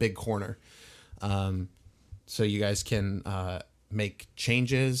it's a big corner. So you guys can make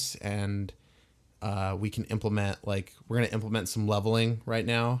changes, and we can implement, like, we're going to implement some leveling right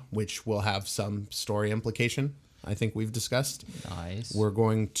now, which will have some story implication. I think we've discussed. Nice. We're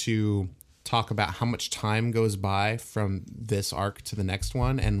going to talk about how much time goes by from this arc to the next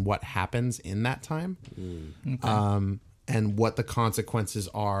one and what happens in that time. Okay. And what the consequences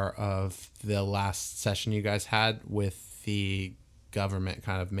are of the last session you guys had with the government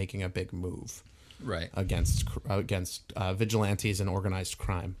kind of making a big move Right. against vigilantes and organized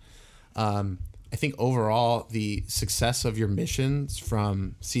crime. I think overall the success of your missions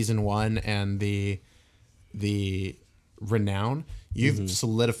from season 1 and the the renown, you've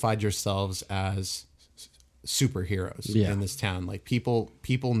solidified yourselves as superheroes in this town. Like people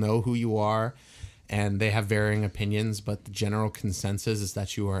know who you are, and they have varying opinions, but the general consensus is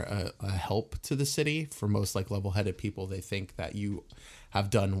that you are a help to the city. For most like level-headed people, they think that you have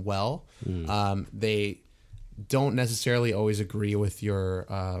done well. They don't necessarily always agree with your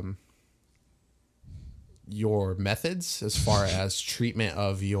methods as far as treatment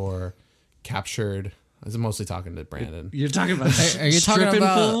of your captured. I was mostly talking to Brandon. You're talking about are you talking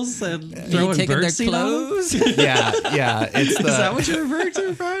about fools and throwing taking their birdseed clothes? Yeah. It's Is that what you're referring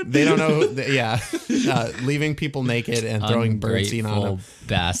to, Brad? They don't know. Leaving people naked and throwing birdseed on them.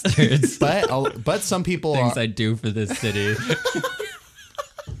 Bastards. But some people Things I do for this city.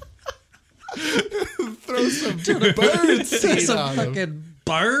 throw some birdseed on them. Fucking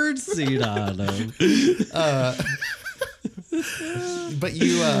birdseed on them. But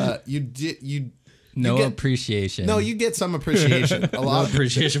you No get appreciation. No, you get some appreciation. A lot of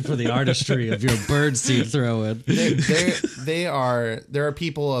appreciation for the artistry of your birdseed throwing. There are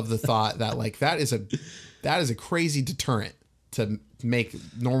people of the thought that like that is a crazy deterrent to make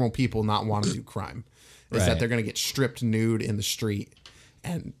normal people not want to do crime. Is that they're going to get stripped nude in the street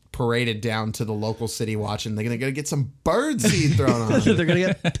and paraded down to the local city watch, and they're going to get some birdseed thrown on them. They're going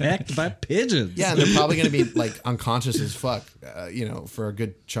to get pecked by pigeons. Yeah, and they're probably going to be like unconscious as fuck, for a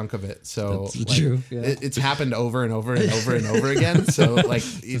good chunk of it. So that's true. Yeah. It's happened over and over and over and over again. So like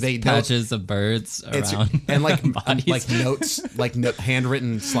they patches of birds around and like notes,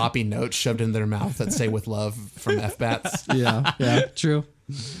 handwritten sloppy notes shoved in their mouth that say "with love" from FBATs. Yeah, true.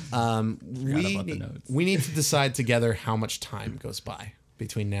 We need to decide together how much time goes by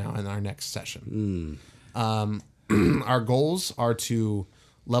between now and our next session. Our goals are to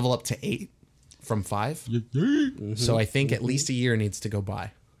level up to 8 from 5. So I think at least a year needs to go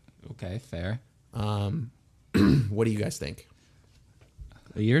by. Okay, fair. What do you guys think?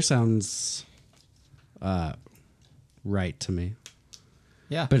 A year sounds right to me.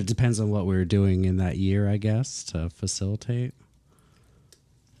 Yeah. But it depends on what we're doing in that year, I guess, to facilitate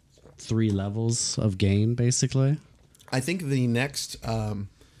 3 levels of gain, basically. I think the next part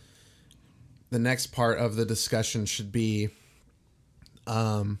of the discussion should be,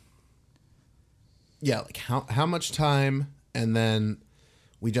 like how much time, and then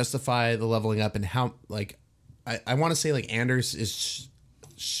we justify the leveling up, and how like I want to say like Anders is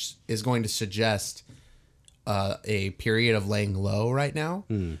going to suggest a period of laying low right now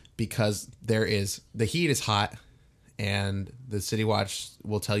because the heat is hot, and the City Watch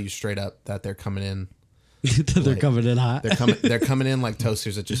will tell you straight up that they're coming in. They're coming in hot. They're coming in like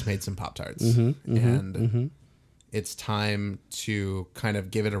toasters that just made some Pop-Tarts. It's time to kind of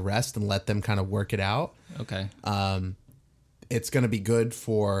give it a rest and let them kind of work it out. Okay. It's going to be good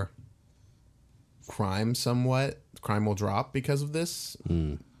for crime somewhat. Crime will drop because of this.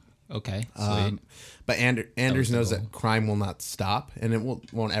 Okay, sweet. But Anders knows that crime will not stop, and it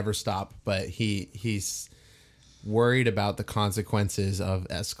won't ever stop, but he's worried about the consequences of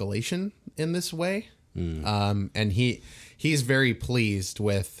escalation in this way. And he's very pleased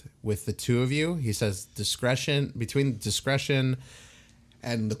with the two of you. He says between discretion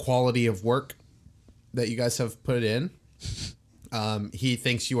and the quality of work that you guys have put in, he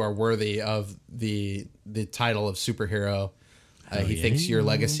thinks you are worthy of the title of superhero. He thinks your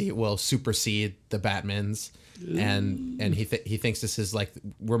legacy will supersede the Batman's, and he thinks this is like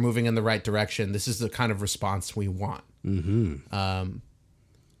we're moving in the right direction. This is the kind of response we want.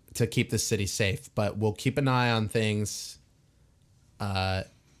 To keep the city safe, but we'll keep an eye on things.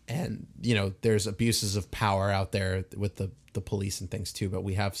 And there's abuses of power out there with the police and things too, but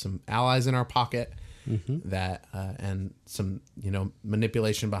we have some allies in our pocket that, and some,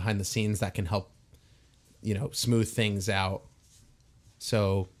 manipulation behind the scenes that can help, smooth things out.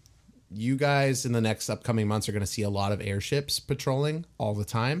 So you guys in the next upcoming months are going to see a lot of airships patrolling all the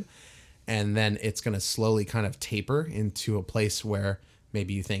time. And then it's going to slowly kind of taper into a place where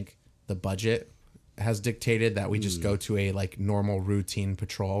maybe you think the budget has dictated that we just go to a like normal routine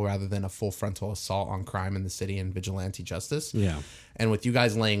patrol rather than a full frontal assault on crime in the city and vigilante justice. Yeah. And with you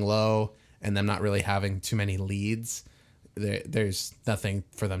guys laying low and them not really having too many leads, there's nothing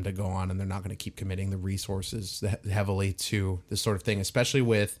for them to go on, and they're not going to keep committing the resources heavily to this sort of thing, especially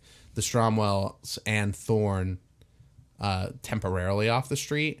with the Stromwells and Thorn temporarily off the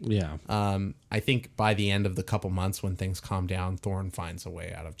street. Yeah. I think by the end of the couple months when things calm down, Thorn finds a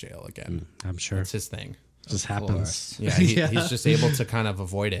way out of jail again. I'm sure. That's his thing. Just happens. Yeah, he's just able to kind of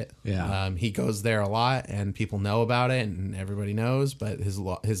avoid it. Yeah. He goes there a lot, and people know about it, and everybody knows, but his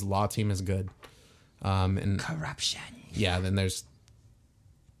law team is good. And corruption. Yeah, then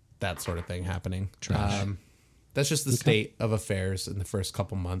that sort of thing happening. Trash. That's just the state of affairs in the first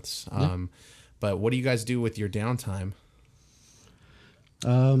couple months. But what do you guys do with your downtime?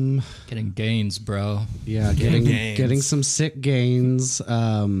 Getting gains, bro. Yeah, getting some sick gains.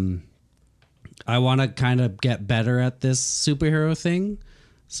 I want to kind of get better at this superhero thing,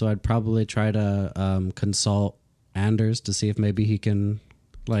 so I'd probably try to consult Anders to see if maybe he can,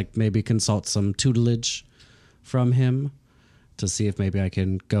 maybe consult some tutelage from him to see if maybe I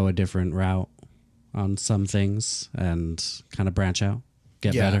can go a different route on some things and kind of branch out,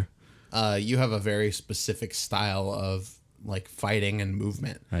 get better. You have a very specific style of fighting and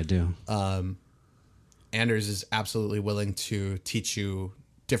movement. I do. Anders is absolutely willing to teach you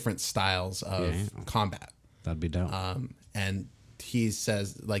different styles of combat. That'd be dope. And he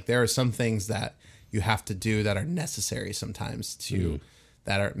says there are some things that you have to do that are necessary sometimes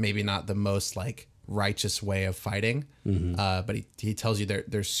that are maybe not the most righteous way of fighting. But he tells you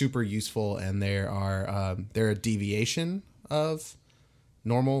they're super useful, and they're a deviation of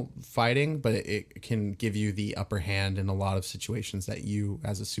normal fighting, but it can give you the upper hand in a lot of situations that you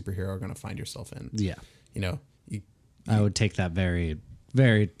as a superhero are going to find yourself in. Yeah. I would take that very,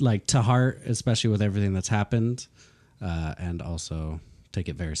 very to heart, especially with everything that's happened, and also take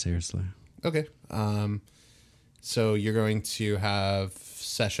it very seriously. Okay. So you're going to have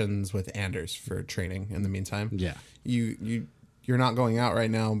sessions with Anders for training in the meantime. Yeah. You're not going out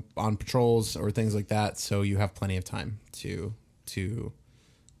right now on patrols or things like that, so you have plenty of time to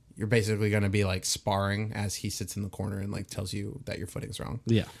you're basically going to be sparring as he sits in the corner and tells you that your footing's wrong.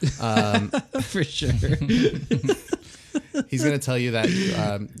 Yeah. For sure. He's going to tell you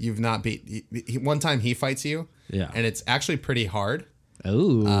that you've not beat one time he fights you. Yeah. And it's actually pretty hard.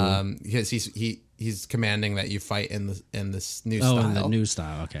 Oh. Because he's commanding that you fight in this new style. Oh, in the new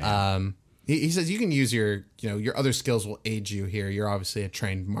style. Okay. He says you can use your other skills will aid you here. You're obviously a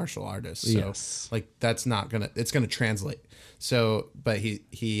trained martial artist, so yes. That's not it's gonna translate. So, but he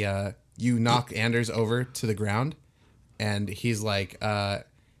you knock Anders over to the ground, and he's and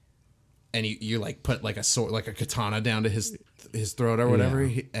you put a sword, a katana down to his throat or whatever,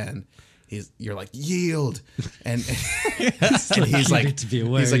 and you're yield, and he's to be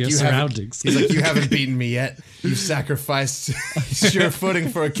aware of your surroundings. He's you haven't beaten me yet. You sacrificed your footing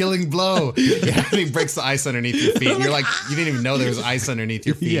for a killing blow. Yeah, and he breaks the ice underneath your feet. And you're you didn't even know there was ice underneath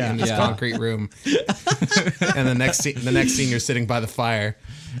your feet in this concrete room. And the next scene, you're sitting by the fire,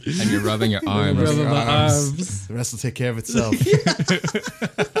 and you're rubbing your arms. Rubbing my arms. The rest will take care of itself.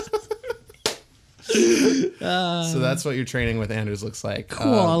 So that's what your training with Anders looks like.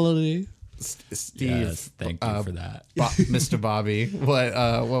 Quality. Steve, yes, thank you for that. Mr. Bobby,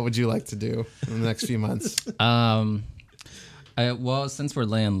 what would you like to do in the next few months? Well, since we're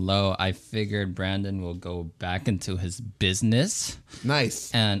laying low, I figured Brandon will go back into his business.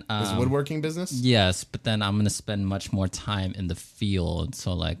 Nice. And his woodworking business? Yes, but then I'm going to spend much more time in the field,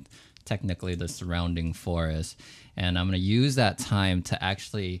 so technically the surrounding forest, and I'm going to use that time to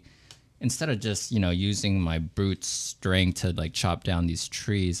actually, instead of just, using my brute strength to chop down these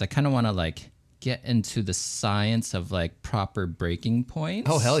trees, I kind of want to get into the science of proper breaking points.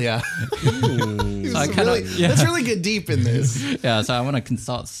 Oh, hell yeah. So let's really get deep in this. Yeah, so I want to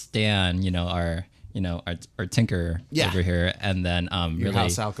consult Stan, our tinker over here, and then your really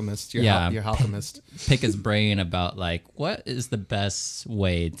house alchemist, your alchemist. Pick his brain about what is the best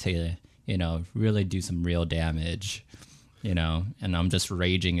way to, really do some real damage. And I'm just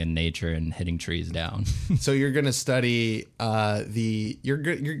raging in nature and hitting trees down. So you're going to study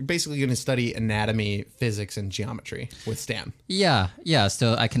you're basically going to study anatomy, physics, and geometry with Stan. Yeah.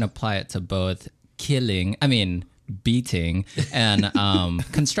 So I can apply it to both beating and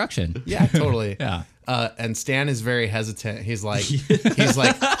construction. Yeah, totally. Yeah. And Stan is very hesitant. He's like,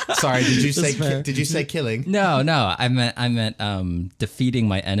 sorry, did you say killing? No, I meant defeating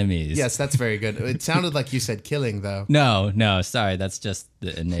my enemies. Yes, that's very good. It sounded like you said killing though. No, sorry, that's just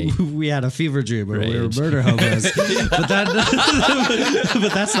the innate. We had a fever dream where we were murder hobos, but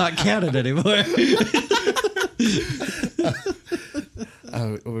that's not canon anymore.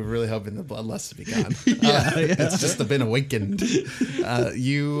 We're really hoping the bloodlust to be gone. It's just been awakened.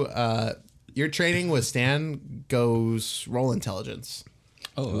 Your training with Stan goes roll intelligence.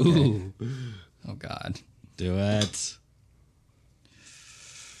 Oh, okay. Ooh. Oh, God. Do it.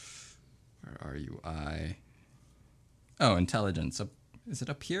 Where are you, Oh, intelligence. Is it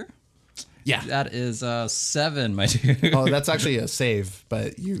up here? Yeah. That is 7, my dude. Oh, that's actually a save,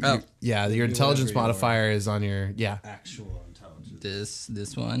 but your intelligence modifier is on your, actual intelligence.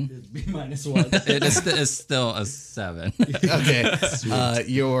 This one? It'd be -1. It's still a 7. Okay.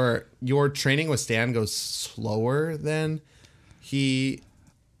 Your training with Stan goes slower than he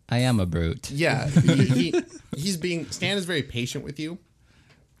I am a brute. Yeah, Stan is very patient with you.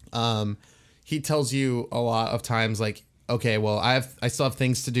 He tells you a lot of times like, okay, well, I still have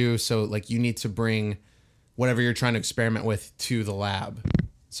things to do, so like you need to bring whatever you're trying to experiment with to the lab.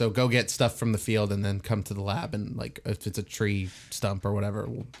 So go get stuff from the field and then come to the lab, and like if it's a tree stump or whatever,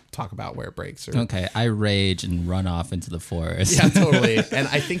 we'll talk about where it breaks. Okay, I rage and run off into the forest. Yeah, totally. And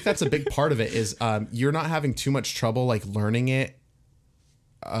I think that's a big part of it is you're not having too much trouble like learning it.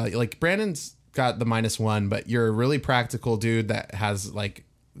 Like Brandon's got the -1, but you're a really practical dude that has like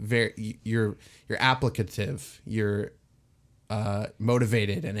you're applicative, you're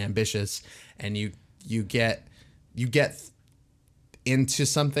motivated and ambitious, and you get into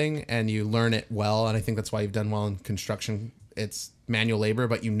something and you learn it well. And I think that's why you've done well in construction. It's manual labor,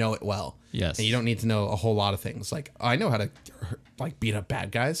 but you know it well. Yes. And you don't need to know a whole lot of things. Like, I know how to like beat up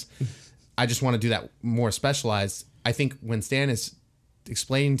bad guys. I just want to do that more specialized. I think when Stan is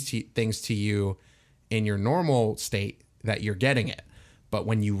explaining things to you in your normal state, that you're getting it. But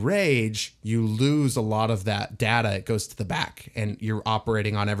when you rage, you lose a lot of that data. It goes to the back and you're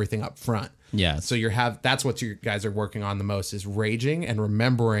operating on everything up front. Yeah. So that's what you guys are working on the most, is raging and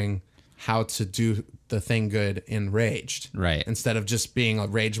remembering how to do the thing good in raged. Right. Instead of just being a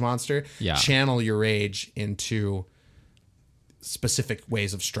rage monster. Yeah. Channel your rage into specific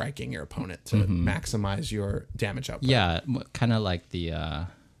ways of striking your opponent to maximize your damage output. Yeah, kind of like the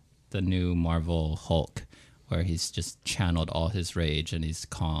new Marvel Hulk, where he's just channeled all his rage and he's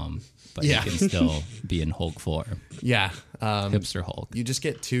calm, but he can still be in Hulk form. Yeah. Hipster Hulk. You just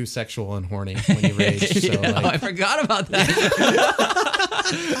get too sexual and horny when you rage. So I forgot about that.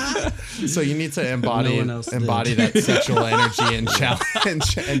 So you need to embody that sexual energy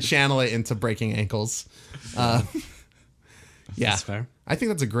and channel it into breaking ankles. Yeah, that's fair. I think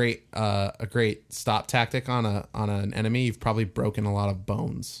that's a great stop tactic on an enemy. You've probably broken a lot of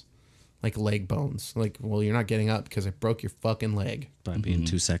bones. Like leg bones. Like, well, you're not getting up because I broke your fucking leg. By being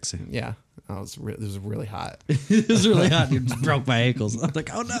too sexy. Yeah. It was really hot. It was really hot. You broke my ankles. I'm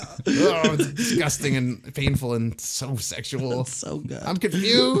like, oh no. Oh, it's disgusting and painful and so sexual. It's so good. I'm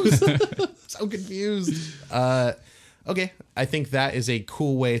confused. So confused. Okay. I think that is a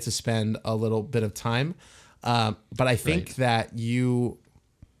cool way to spend a little bit of time. But I think that you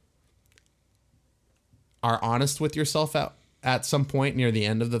are honest with yourself at some point near the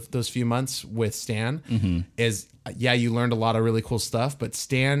end of those few months with Stan. Is, you learned a lot of really cool stuff, but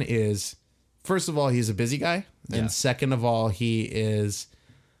Stan is, first of all, he's a busy guy. And second of all, he is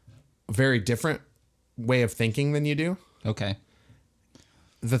a very different way of thinking than you do. Okay.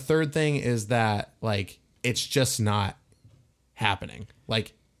 The third thing is that, like, it's just not happening.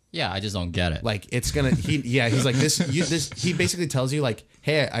 Like, yeah, I just don't get it. Like, it's gonna. He's like this. He basically tells you like,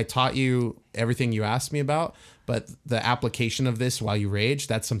 hey, I taught you everything you asked me about, but the application of this while you rage,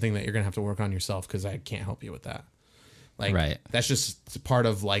 that's something that you're gonna have to work on yourself because I can't help you with that. Like, that's just part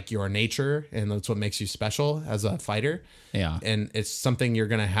of like your nature, and that's what makes you special as a fighter. Yeah, and it's something you're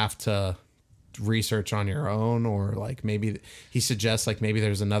gonna have to research on your own, or like maybe he suggests like maybe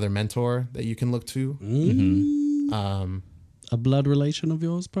there's another mentor that you can look to. A blood relation of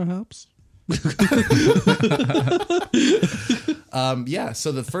yours, perhaps? Yeah.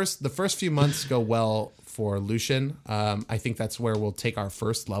 So the first few months go well for Lucian. I think that's where we'll take our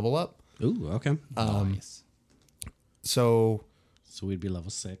first level up. Ooh, okay. Nice. So we'd be level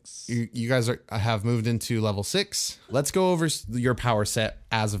 6. You guys have moved into level 6. Let's go over your power set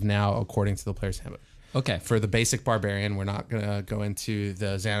as of now, according to the player's handbook. Okay. For the basic barbarian, we're not gonna go into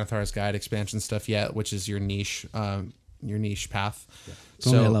the Xanathar's Guide expansion stuff yet, which is your niche path. Yeah. It's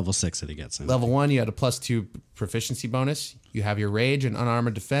only a level 6 that he gets in. Level 1, you had a +2 proficiency bonus. You have your rage and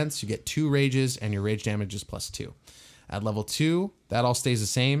unarmored defense. You get 2 rages, and your rage damage is +2. At level 2, that all stays the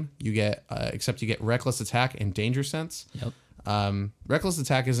same. You get except you get reckless attack and danger sense. Yep. Reckless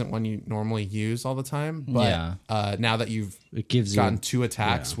attack isn't one you normally use all the time, but now that you've gotten 2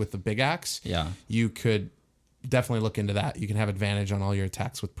 attacks with the big axe, you could definitely look into that. You can have advantage on all your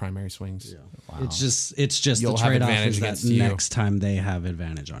attacks with primary swings. Yeah. Wow. It's just You'll the have trade-off advantage is that against you. next time they have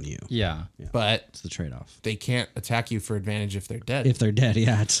advantage on you. Yeah. But it's the trade-off. They can't attack you for advantage if they're dead. If they're dead,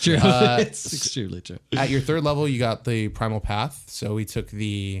 yeah, it's true. It's extremely true. At your 3rd level, you got the primal path. So we took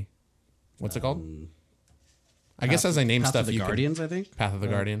the, what's it called? I guess as I name Path stuff, of the Guardians, I think. Path of the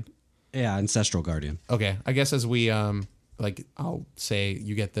Guardian. Yeah, Ancestral Guardian. Okay, I guess as we like, I'll say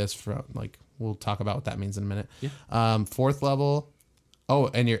you get this from like, we'll talk about what that means in a minute. Yeah. 4th level. Oh,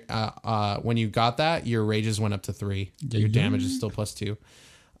 and your when you got that, your rages went up to 3. Your damage is still +2.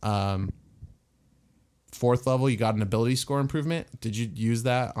 4th level, you got an ability score improvement. Did you use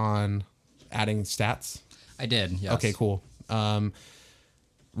that on adding stats? I did. Yes. Okay, cool.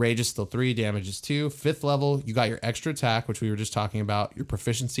 Rage is still 3, damage is 2. 5th level, you got your extra attack, which we were just talking about. Your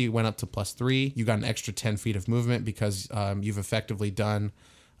proficiency went up to +3. You got an extra 10 feet of movement because you've effectively done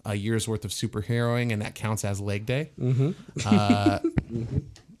a year's worth of superheroing, and that counts as leg day,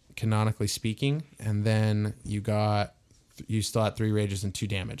 canonically speaking. And then you still had 3 rages and 2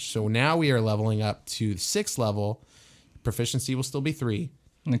 damage. So now we are leveling up to 6th level. Proficiency will still be 3.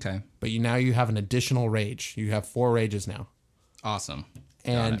 Okay. But now you have an additional rage. You have 4 rages now. Awesome.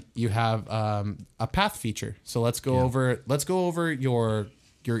 And you have a path feature. So let's go over your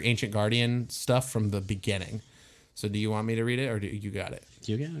Ancient Guardian stuff from the beginning. So do you want me to read it, or do you got it?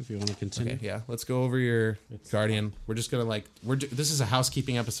 You can if you want to continue. Okay, yeah. Let's go over your Guardian. We're just gonna this is a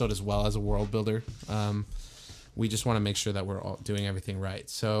housekeeping episode as well as a world builder. We just want to make sure that we're all doing everything right.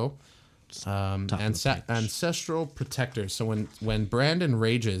 So, Ancestral Protector. So when Brandon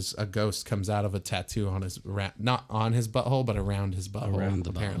rages, a ghost comes out of a tattoo on his not on his butthole, but around his butthole. Around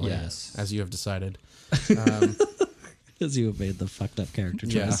the apparently, yes, as you have decided. Because you have made the fucked up character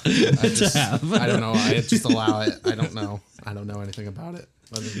choice. Yeah, I don't know. I just allow it. I don't know anything about it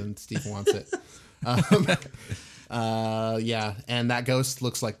other than Steve wants it. Yeah, and that ghost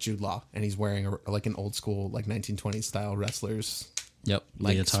looks like Jude Law, and he's wearing an old school 1920s style wrestler's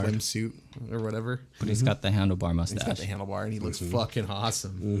swimsuit or whatever. But he's got the handlebar mustache. He's got the handlebar, and he looks fucking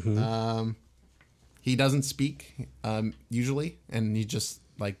awesome. He doesn't speak usually, and he just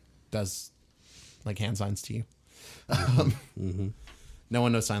does hand signs to you. No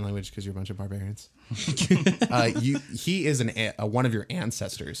one knows sign language because you're a bunch of barbarians. He is one of your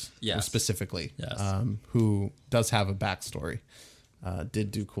ancestors, specifically, who does have a backstory.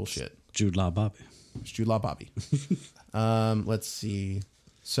 Did do cool shit. Jude Law Bobby. Jude Law Bobby. Let's see.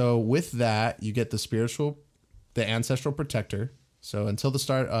 So with that, you get the ancestral protector. So until the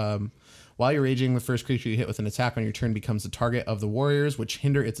start, while you're raging, the first creature you hit with an attack on your turn becomes the target of the warriors, which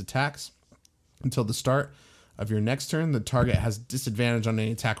hinder its attacks. Until the start of your next turn, the target has disadvantage on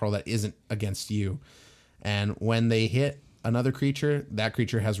any attack roll that isn't against you. And when they hit another creature, that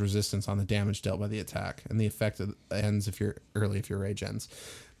creature has resistance on the damage dealt by the attack. And the effect ends if your rage ends.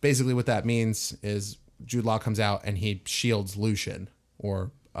 Basically what that means is Jude Law comes out and he shields Lucian or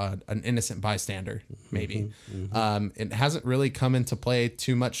an innocent bystander, maybe. It hasn't really come into play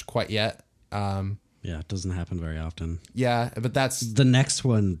too much quite yet. Yeah, it doesn't happen very often. Yeah, but that's the next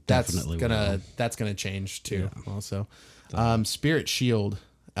one. Definitely that's gonna change too. Yeah. Also, Spirit Shield,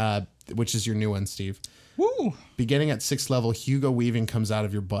 which is your new one, Steve. Woo! Beginning at 6th level, Hugo Weaving comes out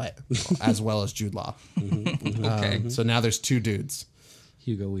of your butt, as well as Jude Law. Okay. So now there's 2 dudes.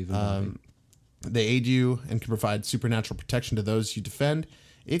 Hugo Weaving. They aid you and can provide supernatural protection to those you defend.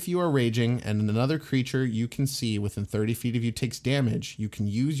 If you are raging and another creature you can see within 30 feet of you takes damage, you can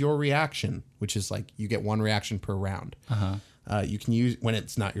use your reaction, which is you get 1 reaction per round. You can use when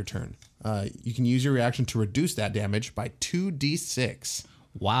it's not your turn. You can use your reaction to reduce that damage by 2d6.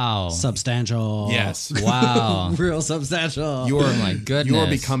 Wow. Substantial. Yes. Wow. Real substantial. My goodness. You are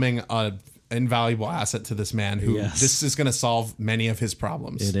becoming an invaluable asset to this man who this is going to solve many of his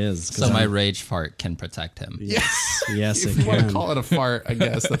problems. It is. So my rage fart can protect him. Yes. Yes, if you want to call it a fart, I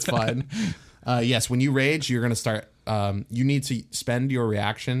guess that's fine. Yes, when you rage, you're going to start. You need to spend your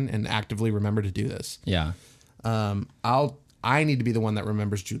reaction and actively remember to do this. Yeah. I need to be the one that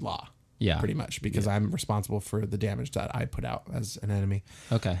remembers Jude Law. Yeah. Pretty much because I'm responsible for the damage that I put out as an enemy.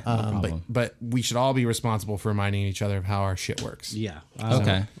 Okay. No problem. But we should all be responsible for reminding each other of how our shit works. Yeah.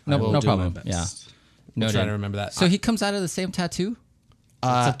 Okay. No problem. Yeah. We'll try to remember that. So he comes out of the same tattoo? It's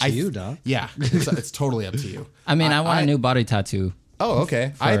up to you, dog. Yeah. It's totally up to you. I mean, I want a new body tattoo. Oh,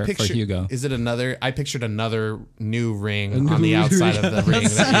 okay. For Hugo. Is it another? I pictured another new ring on the outside of the ring.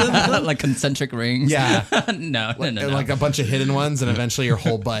 Like concentric rings? Yeah. No. Like a bunch of hidden ones, and eventually your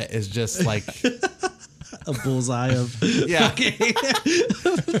whole butt is just like a bullseye of your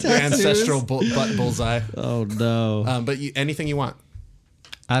ancestral butt bullseye. Oh, no. But anything you want.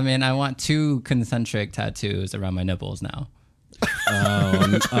 I mean, I want 2 concentric tattoos around my nipples now.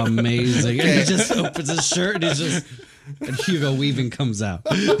 Oh, amazing. And he just opens his shirt and Hugo Weaving comes out.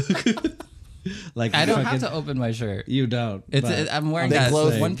 I don't have to open my shirt. You don't. I'm wearing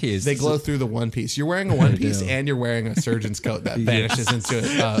one piece. They glow through the one piece. You're wearing a one piece and you're wearing a surgeon's coat that vanishes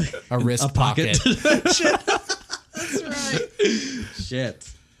into a wrist pocket. That's right. Shit.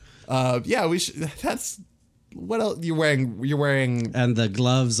 Yeah, we should. That's what else you're wearing. And the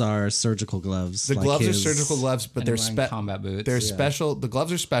gloves are surgical gloves. The gloves are surgical gloves, but they're combat boots. They're special. The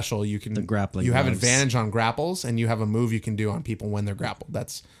gloves are special. You can the grappling. You have advantage on grapples, and you have a move you can do on people when they're grappled.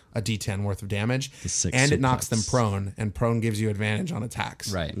 That's a D10 worth of damage, and it knocks them prone, and prone gives you advantage on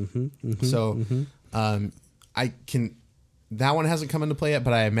attacks. Right. So, I can. that one hasn't come into play yet,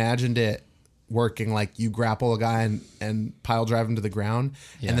 but I imagined it working like you grapple a guy and pile drive him to the ground,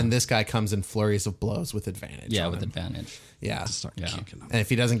 and then this guy comes in flurries of blows with advantage. Yeah, with advantage. Yeah. To start kicking him. And if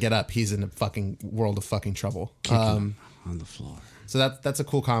he doesn't get up, he's in a fucking world of fucking trouble. Kicking him on the floor. So that's a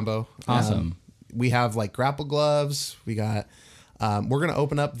cool combo. Awesome. We have like grapple gloves. We got. We're gonna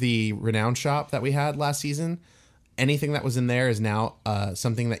open up the Renown shop that we had last season. Anything that was in there is now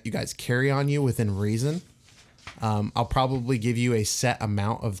something that you guys carry on you within reason. I'll probably give you a set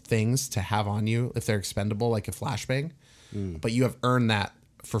amount of things to have on you if they're expendable, like a flashbang. But you have earned that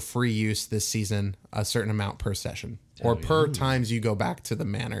for free use this season, a certain amount per session or per times you go back to the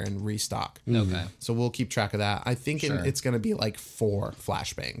manor and restock. Okay. So we'll keep track of that. I think Sure. it's going to be like 4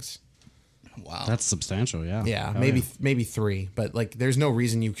 flashbangs. Wow. That's substantial, yeah. Yeah, Oh, maybe 3, but like there's no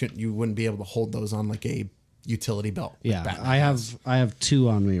reason you wouldn't be able to hold those on like a utility belt. like Yeah, Batman I has. have 2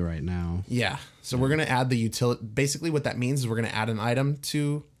 on me right now. Yeah. So we're going to add the utility. Basically what that means is we're going to add an item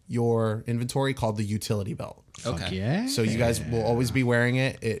to your inventory called the utility belt. Okay. Yeah. So you guys will always be wearing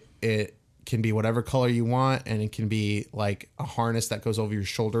it. It can be whatever color you want, and it can be like a harness that goes over your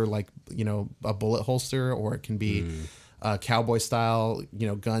shoulder, like, you know, a bullet holster, or it can be a cowboy style, you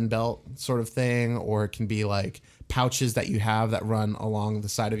know, gun belt sort of thing, or it can be like pouches that you have that run along the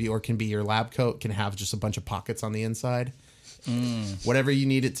side of you, or it can be your lab coat can have just a bunch of pockets on the inside. Whatever you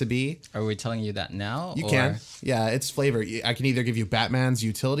need it to be. Are we telling you that now? You can. Yeah, it's flavor. I can either give you Batman's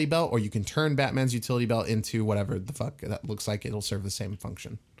utility belt, or you can turn Batman's utility belt into whatever the fuck that looks like. It'll serve the same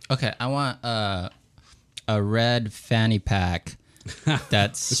function. Okay, I want a red fanny pack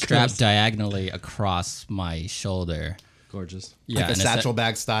that's strapped diagonally across my shoulder. Gorgeous. Yeah, Like a and satchel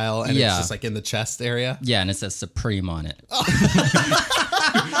bag style, and it's just like in the chest area. Yeah, and it says Supreme on it.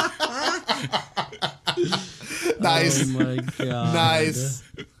 Nice. Oh my god. Nice.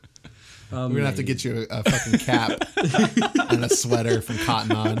 We're gonna have to get you a fucking cap and a sweater from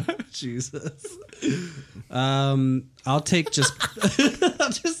Cotton On. Jesus. I'll take just I'll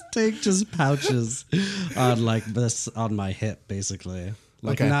just take just pouches on like this on my hip, basically.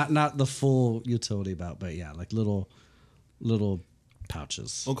 Like Okay. not the full utility belt, but yeah, like little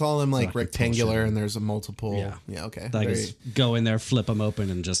pouches. We'll call them So I like can rectangular, push it. and there's a multiple. Yeah. Yeah. Okay. I Very- just go in there, flip them open,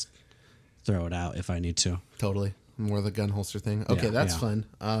 and just throw it out if I need to. Totally. More the gun holster thing. Okay, Yeah, that's yeah.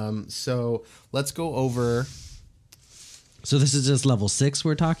 fun. So let's go over. So this is just level 6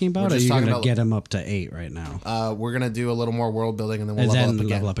 we're talking about, We're or just are you talking gonna about- get him up to 8 right now? We're gonna do a little more world building, and then we'll And level then up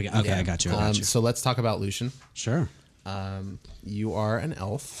again. level up again. Okay, I got you. I got you. So let's talk about Lucian. Sure. You are an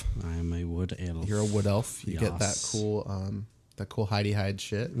elf. I am a wood elf. You're a wood elf. You get that Yes. cool hidey hide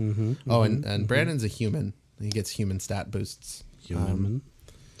shit. Oh, and Brandon's a human. He gets human stat boosts. Human.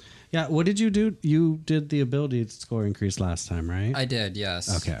 Yeah, what did you do? You did the ability score increase last time, right? I did,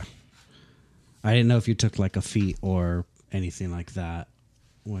 yes. Okay. I didn't know if you took like a feat or anything like that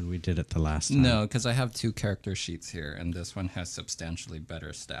when we did it the last time. No, because I have 2 character sheets here, and this one has substantially better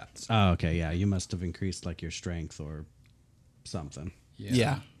stats. Oh, okay. Yeah, you must have increased like your strength or something.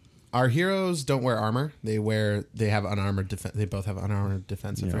 Yeah. Our heroes don't wear armor. They have unarmored defense. They both have unarmored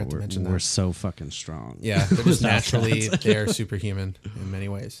defense. I Yeah, forgot to mention that. we're so fucking strong. Yeah, they're just Without naturally that. they're superhuman in many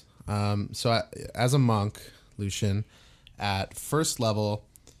ways. As a monk, Lucian, at first level,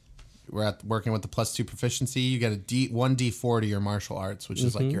 we're working with the +2 proficiency. You get a 1d4 to your martial arts, which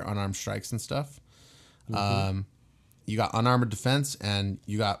is like your unarmed strikes and stuff. You got unarmored defense, and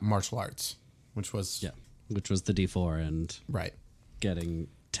you got martial arts, which was the D4 and right getting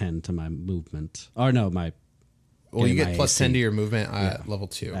 10 to my movement. Or no, my Well, you getting get my +10 to AC. your movement at Yeah, level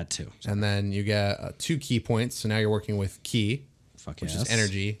 2. At 2. And then you get 2 key points. So now you're working with ki, which yes. is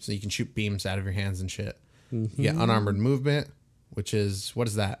energy. So you can shoot beams out of your hands and shit. You get unarmored movement, which is, what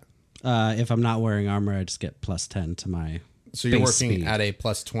is that? If I'm not wearing armor, I just get +10 to my So you're base working speed. at a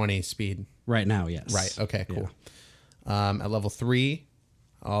 +20 speed. Right now, yes. Right. Okay, cool. At level 3,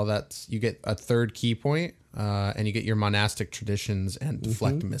 you get a 3rd key point, and you get your monastic traditions and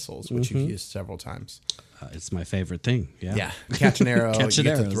deflect missiles, which you've used several times. It's my favorite thing. Yeah. Yeah, catch an arrow, Catch you an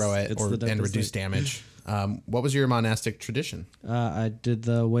get to arrow. throw it It's and the dopest reduce thing. damage. What was your monastic tradition? I did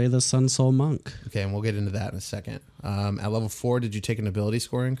the Way of the Sun Soul Monk. Okay, and we'll get into that in a second. At level 4, did you take an ability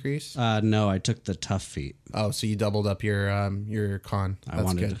score increase? No, I took the tough feat. Oh, so you doubled up your con.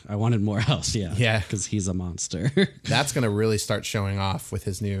 That's good. I wanted more else. Yeah. Yeah. Because he's a monster. That's going to really start showing off with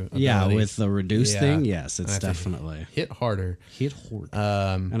his new ability. Yeah, with the reduce Yeah. thing. Yes, And I it's have to definitely hit harder. hit hard.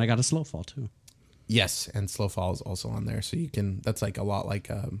 And I got a slow fall too. Yes, and slow fall is also on there, so you can. That's like a lot like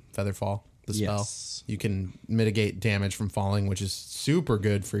feather fall. The spell. Yes. You can mitigate damage from falling, which is super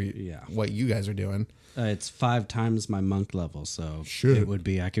good for what you guys are doing. It's 5 times my monk level, so Shit. it would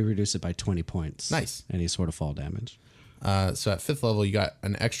be I could reduce it by 20 points. Nice. Any sort of fall damage. So at 5th level, you got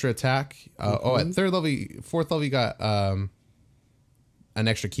an extra attack. At 4th level, you got an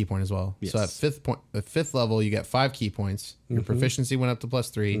extra key point as well. Yes. So at 5th level, you get 5 key points. Your proficiency went up to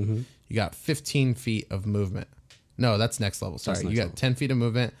 +3. You got 15 feet of movement. No, that's next level. Sorry, you got 10 feet of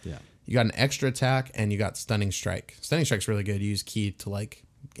movement. Yeah. You got an extra attack, and you got Stunning Strike. Stunning Strike's really good. You use ki to like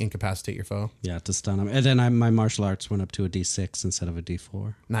incapacitate your foe. Yeah, to stun him. And then my martial arts went up to a D6 instead of a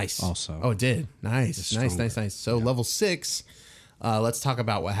D4. Nice. Also. Oh, it did. Nice. It's Nice. stronger. So level 6, let's talk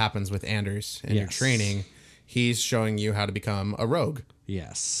about what happens with Anders and your Yes. training. He's showing you how to become a rogue.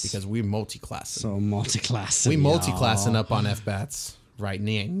 Yes. Because we multi-class. So multi-classing. We multi-classing y'all. up on FBATs right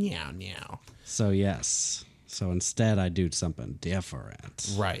now. So yes. So instead I do something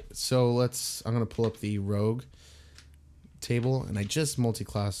different. Right. So I'm going to pull up the rogue table, and I just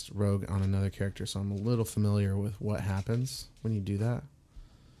multi-classed rogue on another character, so I'm a little familiar with what happens when you do that.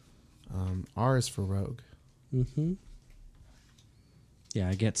 R is for rogue. Mm-hmm. Yeah,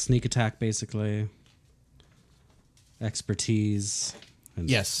 I get sneak attack basically. Expertise. And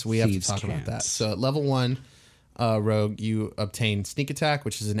Yes, we have to thieves' talk about cant. that. So at level 1, rogue, you obtain sneak attack,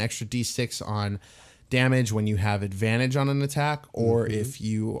 which is an extra d6 on damage when you have advantage on an attack, or if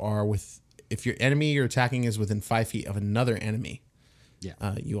your enemy you're attacking is within 5 feet of another enemy. Yeah.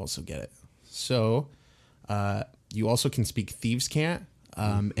 You also get it. So you also can speak thieves' cant.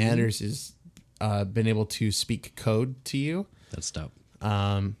 Anders has been able to speak code to you. That's dope.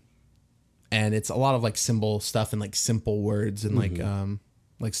 And it's a lot of like symbol stuff and like simple words and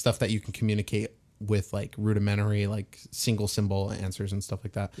like stuff that you can communicate with like rudimentary, like single symbol answers and stuff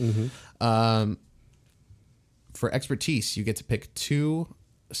like that. For expertise, you get to pick 2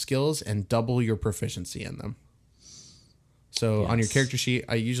 skills and double your proficiency in them. So on your character sheet,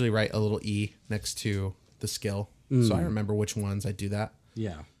 I usually write a little E next to the skill. So I remember which ones I do that.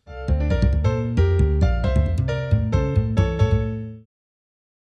 Yeah.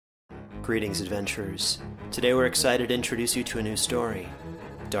 Greetings, adventurers. Today we're excited to introduce you to a new story,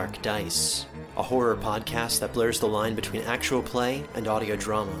 Dark Dice, a horror podcast that blurs the line between actual play and audio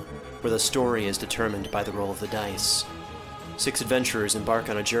drama, where the story is determined by the roll of the dice. 6 adventurers embark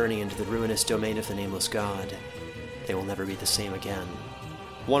on a journey into the ruinous domain of the Nameless God. They will never be the same again.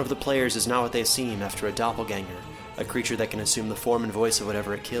 One of the players is not what they seem after a doppelganger, a creature that can assume the form and voice of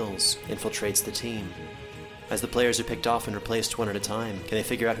whatever it kills, infiltrates the team. As the players are picked off and replaced one at a time, can they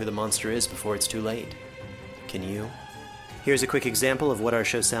figure out who the monster is before it's too late? Can you? Here's a quick example of what our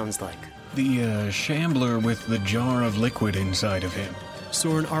show sounds like. The shambler with the jar of liquid inside of him.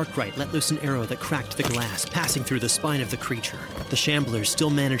 Soren Arkwright let loose an arrow that cracked the glass, passing through the spine of the creature. The shambler still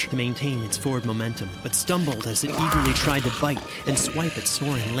managed to maintain its forward momentum, but stumbled as it eagerly tried to bite and swipe at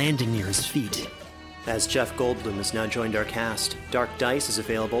Soren, landing near his feet. As Jeff Goldblum has now joined our cast, Dark Dice is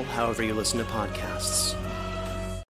available however you listen to podcasts.